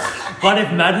talk. What if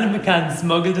Madeleine McCann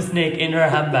smuggled a snake in her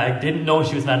handbag, didn't know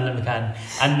she was Madeleine McCann,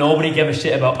 and nobody gave a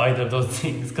shit about either of those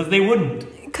things? Because they wouldn't.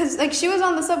 Because, like, she was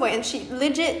on the subway, and she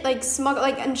legit, like, smuggled...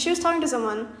 Like, and she was talking to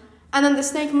someone... And then the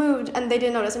snake moved, and they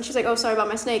didn't notice. And she's like, "Oh, sorry about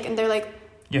my snake." And they're like,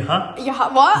 "Yeah,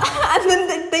 what?" And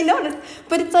then they noticed.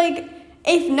 But it's like,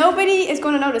 if nobody is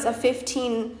going to notice a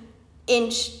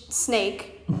 15-inch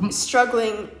snake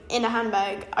struggling in a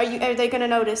handbag, are they going to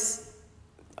notice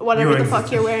whatever the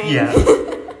fuck you're wearing? Yeah.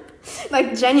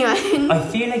 Like, genuine. I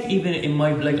feel like even in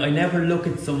my... Like, I never look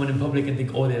at someone in public and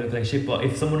think, oh, they look like shit. But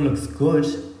if someone looks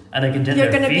good... And I can you're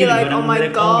going to be like, oh my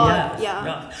god. Oh,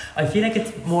 yeah. I feel like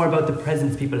it's more about the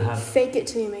presence people have. Fake it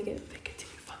till you make it. Fake it till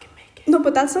you fucking make it. No,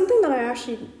 but that's something that I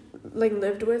actually, like,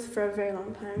 lived with for a very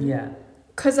long time. Yeah.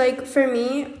 Because, like, for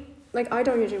me, like, I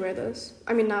don't usually wear those.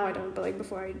 I mean, now I don't, but, like,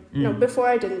 before I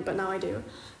didn't, but now I do.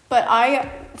 But I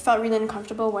felt really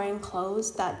uncomfortable wearing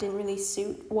clothes that didn't really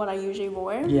suit what I usually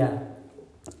wore. Yeah.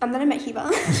 And then I met Hiba.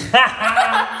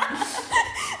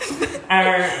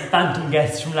 Our phantom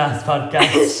guest from last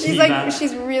podcast.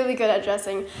 She's really good at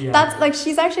dressing. Yeah. That's, like,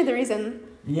 she's actually the reason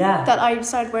that I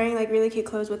started wearing, like, really cute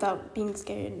clothes without being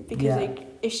scared. Because, like,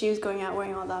 if she was going out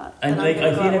wearing all that, and, like,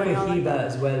 I feel like with Hiba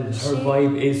as well, her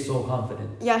vibe is so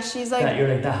confident. Yeah, she's like... That you're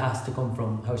like, that has to come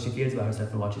from how she feels about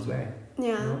herself and what she's wearing. Yeah.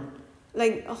 You know?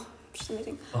 Like, she's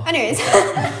amazing. Oh. Anyways,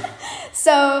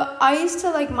 so I used to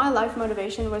like, my life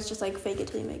motivation was just like fake it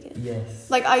till you make it. Yes.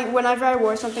 Like whenever I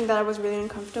wore something that I was really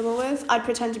uncomfortable with, I'd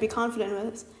pretend to be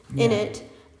confident in it,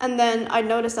 and then I'd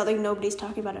notice that like nobody's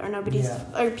talking about it,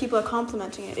 or people are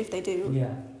complimenting it if they do.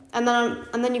 Yeah. And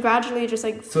then you gradually just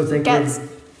like, so it's like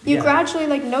gradually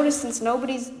like notice, since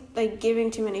nobody's like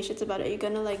giving too many shits about it, you're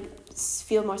gonna like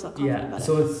feel more self-confident about it.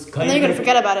 So it's kind and then you're gonna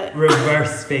forget about it.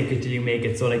 Reverse fake it till you make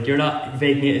it. So like you're not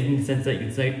faking it in the sense that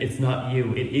it's like it's not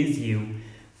you, it is you,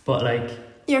 but like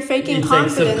you're faking it's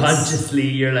confidence. Like subconsciously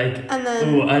you're like, and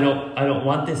then, oh, I don't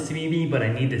want this to be me, but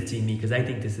I need this to be me because I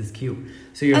think this is cute.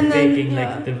 So you're faking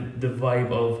like the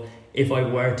vibe of, if I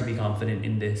were to be confident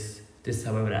in this is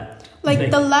how I would act.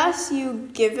 Like the less you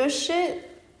give a shit,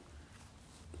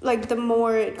 like the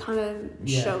more it kind of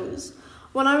shows.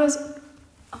 When I was,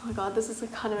 oh my god, this is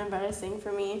like kind of embarrassing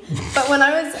for me. But when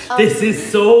I was this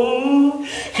is so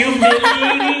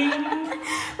humiliating.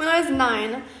 When I was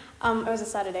 9, it was a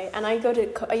Saturday, and I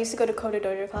used to go to Coder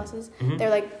Dojo classes. Mm-hmm.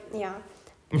 They're like, yeah,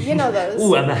 you know those.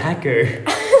 Ooh, I'm a hacker.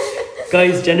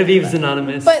 Guys, Genevieve's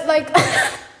anonymous. But like,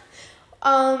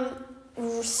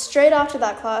 straight after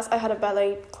that class, I had a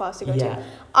ballet class to go to.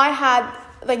 I had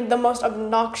like the most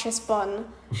obnoxious bun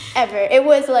ever. It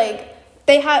was like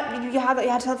you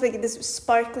had to have like this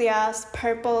sparkly ass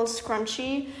purple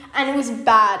scrunchie, and it was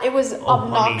bad. It was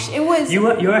obnoxious. Honey. It was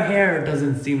your hair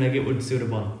doesn't seem like it would suit a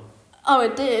bun. Oh,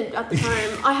 it did at the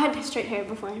time. I had straight hair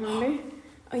before. Remember?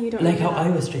 Oh, you don't like how that. I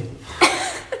was straight.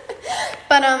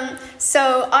 But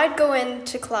so I'd go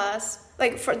into class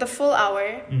like for the full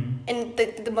hour in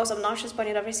the most obnoxious bun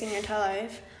you'd ever seen in your entire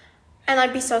life, and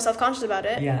I'd be so self-conscious about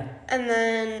it. Yeah. And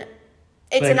then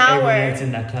it's like an hour. Everyone else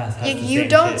in that class has the you same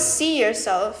don't shit. see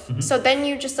yourself, so then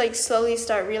you just like slowly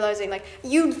start realizing like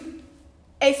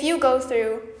if you go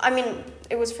through. I mean,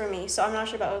 it was for me, so I'm not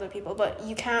sure about other people, but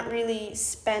you can't really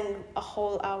spend a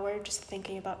whole hour just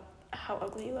thinking about how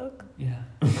ugly you look. Yeah.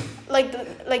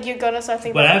 like you're gonna start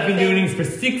thinking. But about I've been doing this for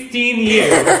 16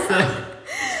 years.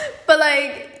 But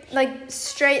like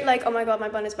straight like, oh my god, my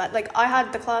bun is bad. Like I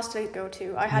had the class to go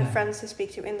to. I had friends to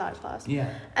speak to in that class.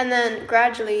 Yeah. And then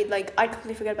gradually, like I'd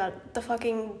completely forget about the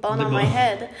fucking bun on my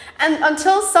head. And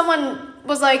until someone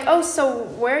was like, "Oh, so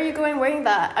where are you going wearing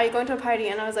that? Are you going to a party?"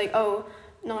 And I was like, "Oh,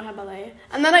 no, I have ballet."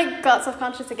 And then I got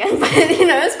self-conscious again, but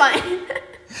it's fine.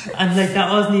 And like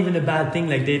that wasn't even a bad thing.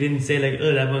 Like they didn't say like,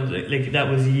 "Oh, that one's like that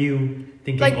was you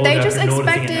thinking." Like oh, they just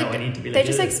expected. Now, I need to be they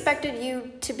just expected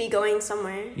you to be going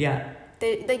somewhere. Yeah.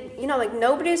 They like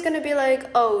nobody's gonna be like,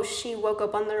 "Oh, she woke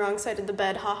up on the wrong side of the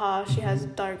bed. Haha, she has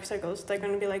dark circles." They're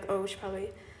gonna be like, "Oh, she probably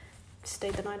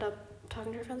stayed the night up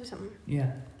talking to her friends or something."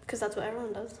 Yeah. Because that's what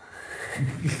everyone does.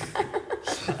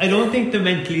 I don't think the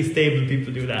mentally stable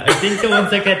people do that. I think the ones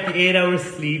that get the 8 hours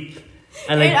sleep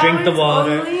and like drink the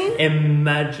water. Only?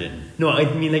 Imagine. No, I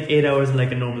mean like 8 hours in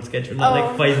like a normal schedule, not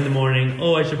like 5 in the morning.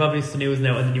 Oh, I should probably snooze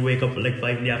now, and then you wake up at like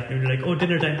 5 in the afternoon. You're like, oh,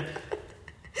 dinner time.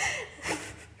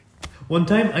 One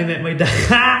time I met my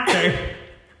dad.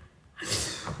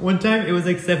 One time it was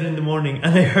like 7 in the morning,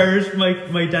 and I heard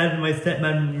my dad and my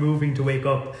stepman moving to wake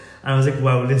up. And I was like,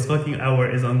 wow, this fucking hour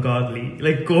is ungodly.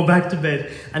 Like, go back to bed.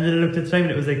 And then I looked at the time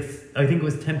and it was like, I think it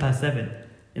was 7:10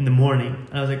 in the morning.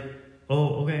 And I was like,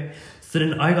 oh, okay. So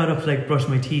then I got up to like brush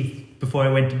my teeth before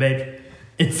I went to bed.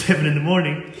 It's 7 in the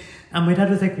morning. And my dad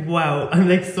was like, wow, I'm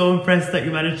like so impressed that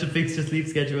you managed to fix your sleep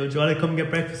schedule. Do you want to come get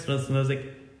breakfast with us? And I was like,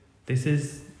 this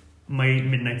is my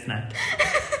midnight snack.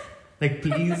 Like,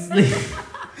 please, like,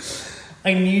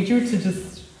 I need you to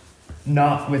just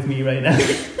not with me right now.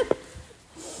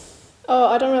 Oh,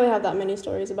 I don't really have that many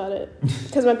stories about it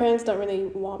because my parents don't really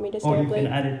want me to stay up late. Or you can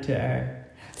add it to our...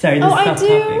 Sorry, this is off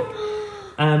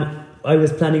topic. I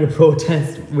was planning a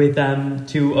protest with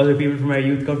 2 other people from our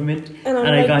youth government, and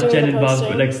I got Jen involved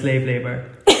with like slave labour.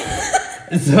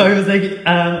 So I was like,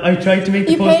 I tried to make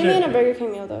the poster. You paid me in a Burger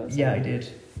King meal though. So. Yeah, I did.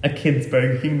 A kid's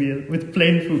Burger King meal with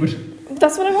plain food.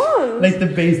 That's what I want. Like the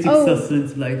basic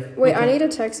sustenance of life. Wait, okay. I need to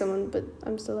text someone, but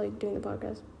I'm still like doing the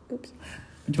podcast. Oops. Do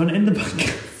you want to end the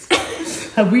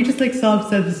podcast? Have we just like solved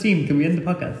self-esteem? Can we end the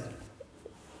podcast?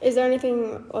 Is there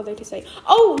anything other to say?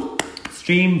 Oh!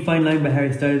 Stream Fine Line by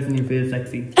Harry Styles and you feel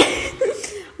sexy.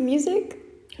 Music.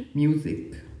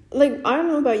 Like, I don't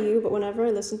know about you, but whenever I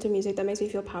listen to music that makes me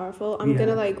feel powerful, I'm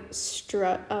gonna like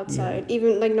strut outside. Yeah.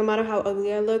 Even like no matter how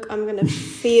ugly I look, I'm gonna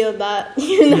feel that,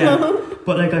 you know? Yeah.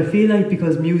 But like I feel like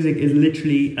because music is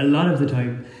literally a lot of the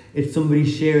time it's somebody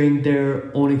sharing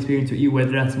their own experience with you,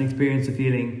 whether that's an experience of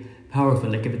feeling powerful,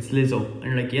 like if it's Lizzo and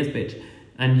you're like, yes bitch,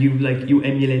 and you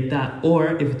emulate that,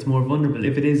 or if it's more vulnerable,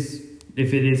 if it is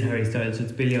if it is Harry Styles, or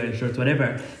it's Billie Eilish, or it's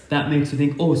whatever, that makes you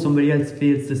think, oh, somebody else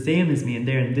feels the same as me and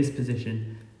they're in this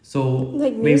position. So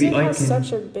like music has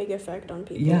such a big effect on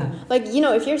people. Yeah. Like, you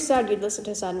know, if you're sad, you'd listen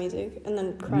to sad music and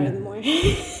then cry more.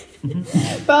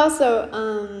 But also,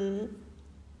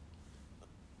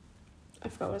 I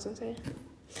forgot what I was gonna say.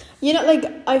 You know, like,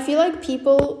 I feel like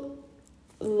people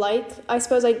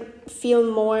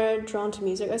feel more drawn to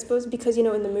music, I suppose, because, you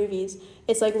know, in the movies,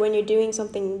 it's like when you're doing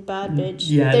something bad, bitch,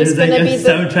 there's gonna like be the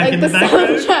soundtrack in the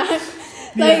background.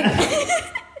 Like,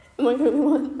 am I the only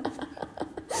one?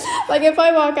 Like, if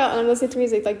I walk out and I'm listening to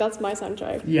music, like, that's my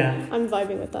soundtrack. Yeah. I'm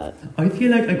vibing with that. I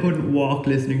feel like I couldn't walk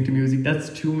listening to music. That's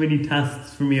too many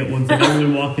tasks for me at once. Like, I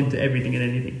will walk into everything and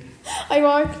anything. I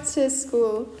walked to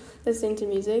school listening to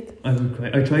music. I would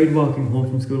cry. I tried walking home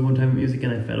from school one time with music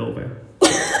and I fell over.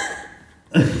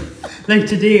 Like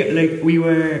today, like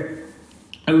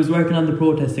I was working on the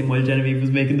protesting while Genevieve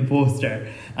was making the poster,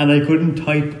 and I couldn't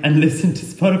type and listen to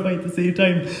Spotify at the same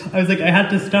time. I was like, I had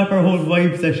to stop our whole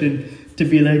vibe session to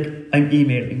be like, I'm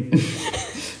emailing.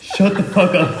 Shut the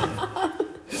fuck up.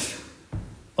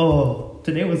 Oh,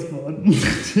 today was fun.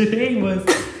 Today was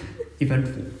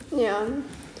eventful. Yeah.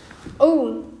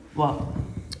 Oh. What?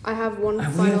 I have one we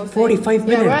final have 45 thing.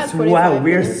 minutes. Yeah, we're at 45 wow,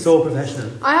 we're minutes. so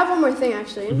professional. I have one more thing,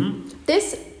 actually. Mm-hmm.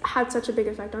 This had such a big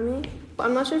effect on me, but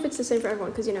I'm not sure if it's the same for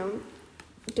everyone, because, you know,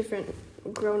 different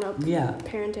grown-up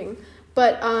parenting.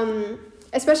 But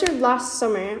especially last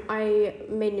summer, I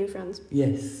made new friends.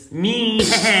 Yes. Me.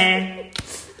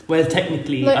 Well,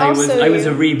 technically, like, I was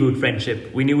a reboot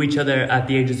friendship. We knew each other at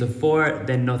the ages of 4,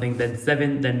 then nothing, then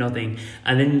 7, then nothing.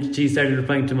 And then she started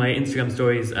replying to my Instagram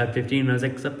stories at 15, and I was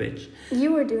like, sup, bitch.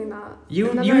 You were doing that.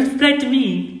 You replied to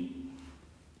me.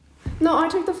 No, I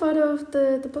took the photo of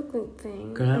the booklet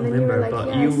thing. God, I and then remember, you were like, but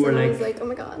yes, you were and like... I was like, oh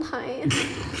my god, hi.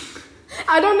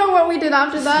 I don't know what we did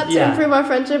after that to improve our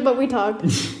friendship, but we talked.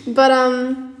 But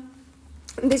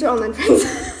these were online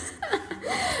friends.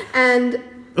 And...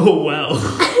 Oh, wow.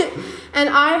 And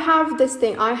I have this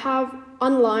thing. I have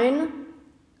online...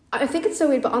 I think it's so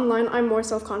weird, but online I'm more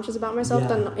self-conscious about myself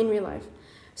than in real life.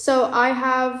 So I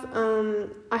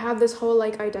have this whole,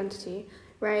 like, identity.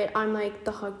 Right, I'm like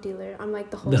the hug dealer. I'm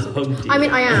like the wholesome. I mean,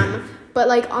 I am, but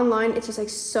like online, it's just like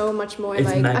so much more it's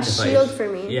like magnified. A shield for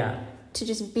me. Yeah. To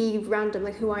just be random,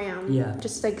 like who I am. Yeah.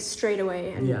 Just like straight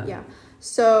away, and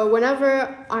So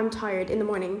whenever I'm tired in the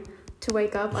morning to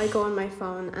wake up, I go on my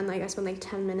phone and like I spend like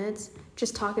 10 minutes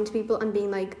just talking to people and being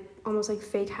like almost like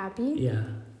fake happy. Yeah.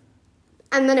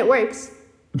 And then it works.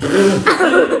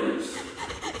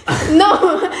 No,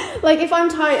 like if I'm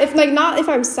tired, if like not if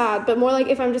I'm sad, but more like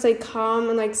if I'm just like calm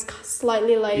and like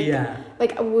slightly like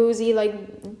like a woozy like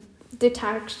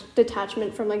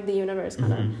detachment from like the universe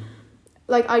kind of.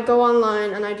 Like I go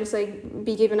online and I just like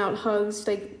be giving out hugs,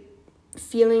 like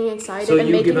feeling excited so and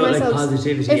you making give out, myself. Like,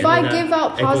 positivity if I give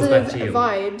out positive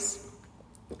vibes,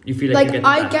 you feel like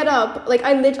I get up, like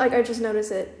I just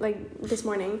noticed it like this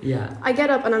morning. Yeah, I get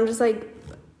up and I'm just like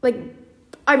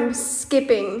I'm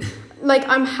skipping. Like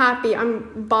I'm happy,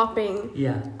 I'm bopping,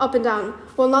 up and down.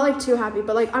 Well, not like too happy,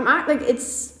 but like I'm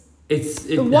it's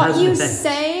what you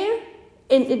say.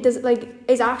 It does like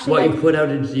is actually what like, you put out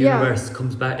into the universe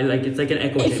comes back. Like it's like an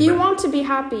echo chamber. If you want to be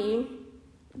happy,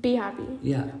 be happy.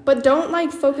 Yeah. But don't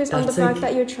like focus on the fact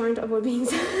that you're trying to avoid being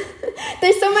sad.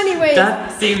 There's so many ways.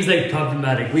 That seems like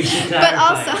problematic. We should clarify. But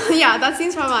also, that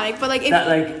seems problematic. But like if that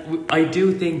like I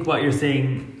do think what you're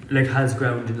saying like has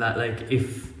ground in that like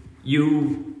if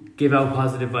you give out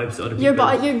positive vibes to other people.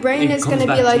 Your brain is going to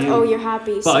be like, oh, you're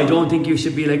happy. But I don't think you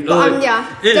should be like, oh,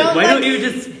 why don't you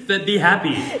just be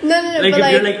happy? No. Like,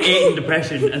 if you're like in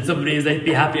depression and somebody is like,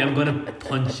 be happy, I'm going to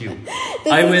punch you.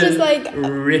 I will just like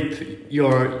rip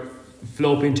your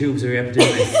fallopian tubes or your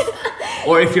epidermis.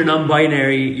 Or if you're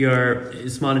non-binary, your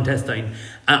small intestine.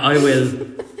 And I will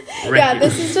wreck you.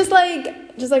 This is just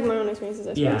like my own experiences,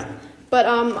 I suppose. Yeah. But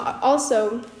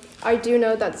also... I do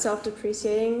know that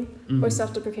self-depreciating or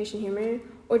self-deprecation humor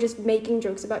or just making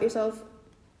jokes about yourself,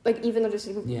 like even though just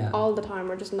all the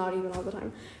time or just not even all the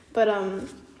time, but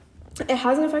it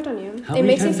has an effect on you. How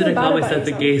many times did I call myself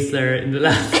the gay slur in the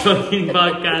last fucking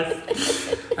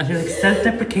podcast? I feel like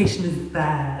self-deprecation is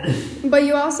bad. But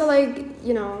you also like,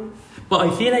 you know... But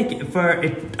I feel like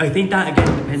I think that again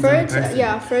depends on the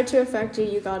person. For it to affect you,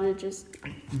 you gotta just...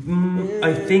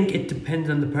 I think it depends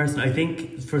on the person. I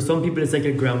think for some people it's like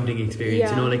a grounding experience.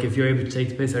 You know, like if you're able to take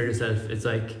the piss out of yourself, it's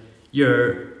like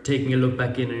you're taking a look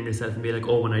back in on yourself and be like,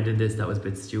 oh, when I did this, that was a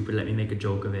bit stupid. Let me make a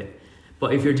joke of it.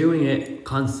 But if you're doing it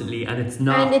constantly and it's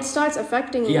not... And it starts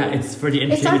affecting you. Yeah, it's for the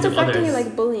entertainment of others. It starts affecting you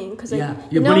like bullying. Cause, like,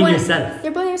 you're bullying yourself.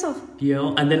 You're bullying yourself. You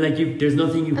know? And then like there's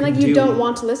nothing you can do. And like you don't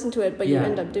want to listen to it, but you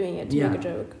end up doing it to make a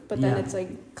joke. But then it's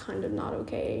like kind of not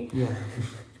okay. Yeah.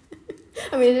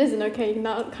 I mean, it isn't okay,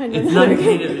 not kind of. It's not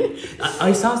okay.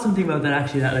 I saw something about that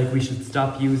actually, that like we should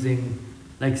stop using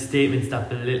like statements that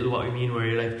belittle what we mean, where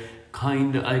you're like,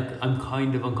 I'm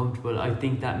kind of uncomfortable. I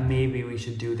think that maybe we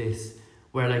should do this.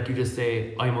 Where like you just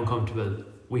say, I'm uncomfortable,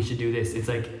 we should do this. It's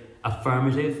like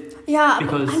affirmative. Yeah,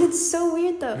 and it's so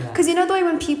weird though. Because you know the way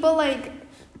when people like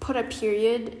put a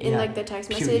period in like the text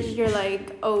message, you're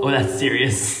like, oh, that's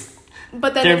serious.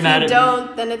 But then if you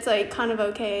don't, then it's like kind of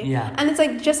okay. Yeah. And it's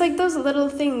like just like those little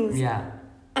things. Yeah.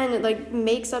 And it like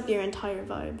makes up your entire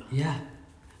vibe. Yeah.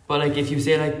 But like if you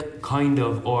say like kind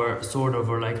of or sort of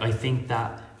or like I think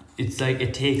that, it's like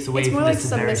it takes away from the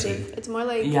severity. Submissive. It's more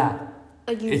like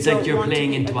it's like you're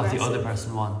playing into what the other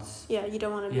person wants. Yeah, you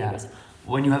don't want to be aggressive.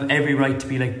 When you have every right to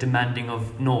be like demanding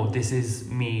of, no, this is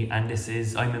me and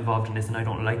I'm involved in this and I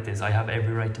don't like this, I have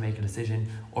every right to make a decision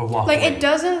or walk away. It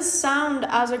doesn't sound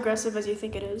as aggressive as you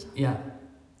think it is. Yeah.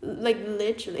 Like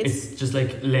literally. It's just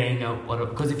like laying out what...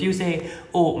 Because if you say,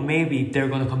 oh, maybe they're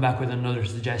going to come back with another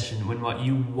suggestion when what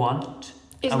you want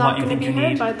is and not what you going think to be you heard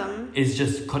need by them. Is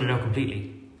just cut it out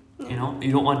completely. Yeah. You know?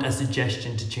 You don't want a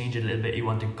suggestion to change it a little bit, you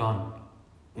want it gone.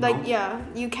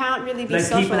 You can't really be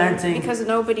subtle because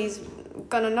nobody's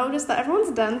gonna notice that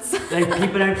everyone's dense. Like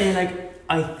people aren't saying like,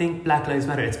 I think Black Lives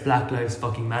Matter. It's Black Lives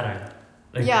fucking matter.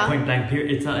 Like point blank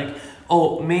period. It's not like,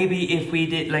 oh, maybe if we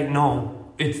did, like,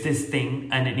 no, it's this thing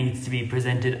and it needs to be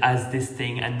presented as this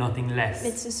thing and nothing less.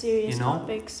 It's a serious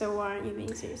topic, so why aren't you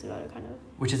being serious about it, kind of?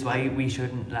 Which is why we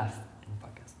shouldn't laugh in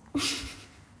the podcast.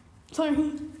 Sorry.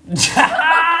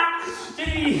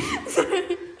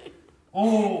 Sorry.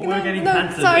 Oh, we're getting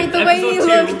cancelled. Sorry, the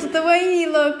way he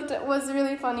looked was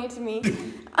really funny to me.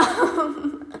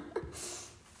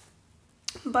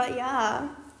 But yeah,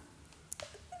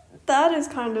 that is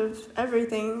kind of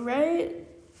everything, right?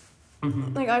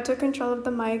 Mm-hmm. Like, I took control of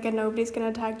the mic and nobody's gonna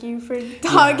attack you for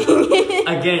talking it.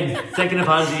 Again, second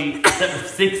apology,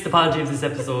 sixth apology of this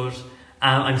episode.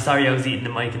 I'm sorry I was eating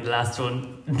the mic in the last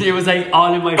one. It was like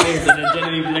all in my face and it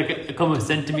generally like come a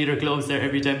centimetre closer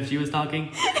every time she was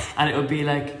talking. And it would be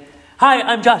like, hi,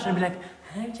 I'm Josh. And I'd be like,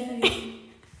 hi,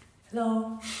 Jenny.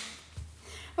 Hello.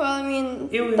 Well, I mean,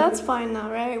 that's fine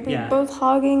now, right? We're both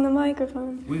hogging the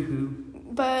microphone.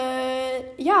 Woohoo.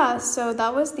 But yeah, so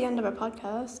that was the end of our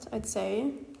podcast, I'd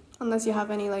say. Unless you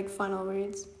have any like final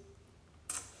words.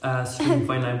 Stream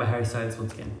Fine Line by Harry Styles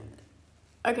once again.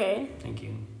 Okay. Thank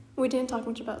you. We didn't talk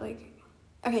much about like...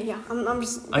 Okay, yeah, I'm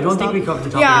just... I don't think we covered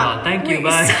the topic at all. Thank you,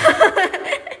 bye.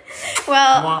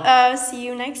 Well, see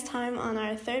you next time on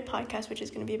our third podcast, which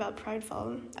is going to be about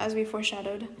Pridefall, as we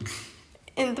foreshadowed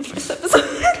in the first episode.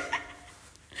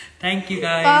 Thank you,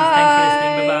 guys. Bye.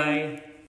 Thanks for listening. Bye-bye.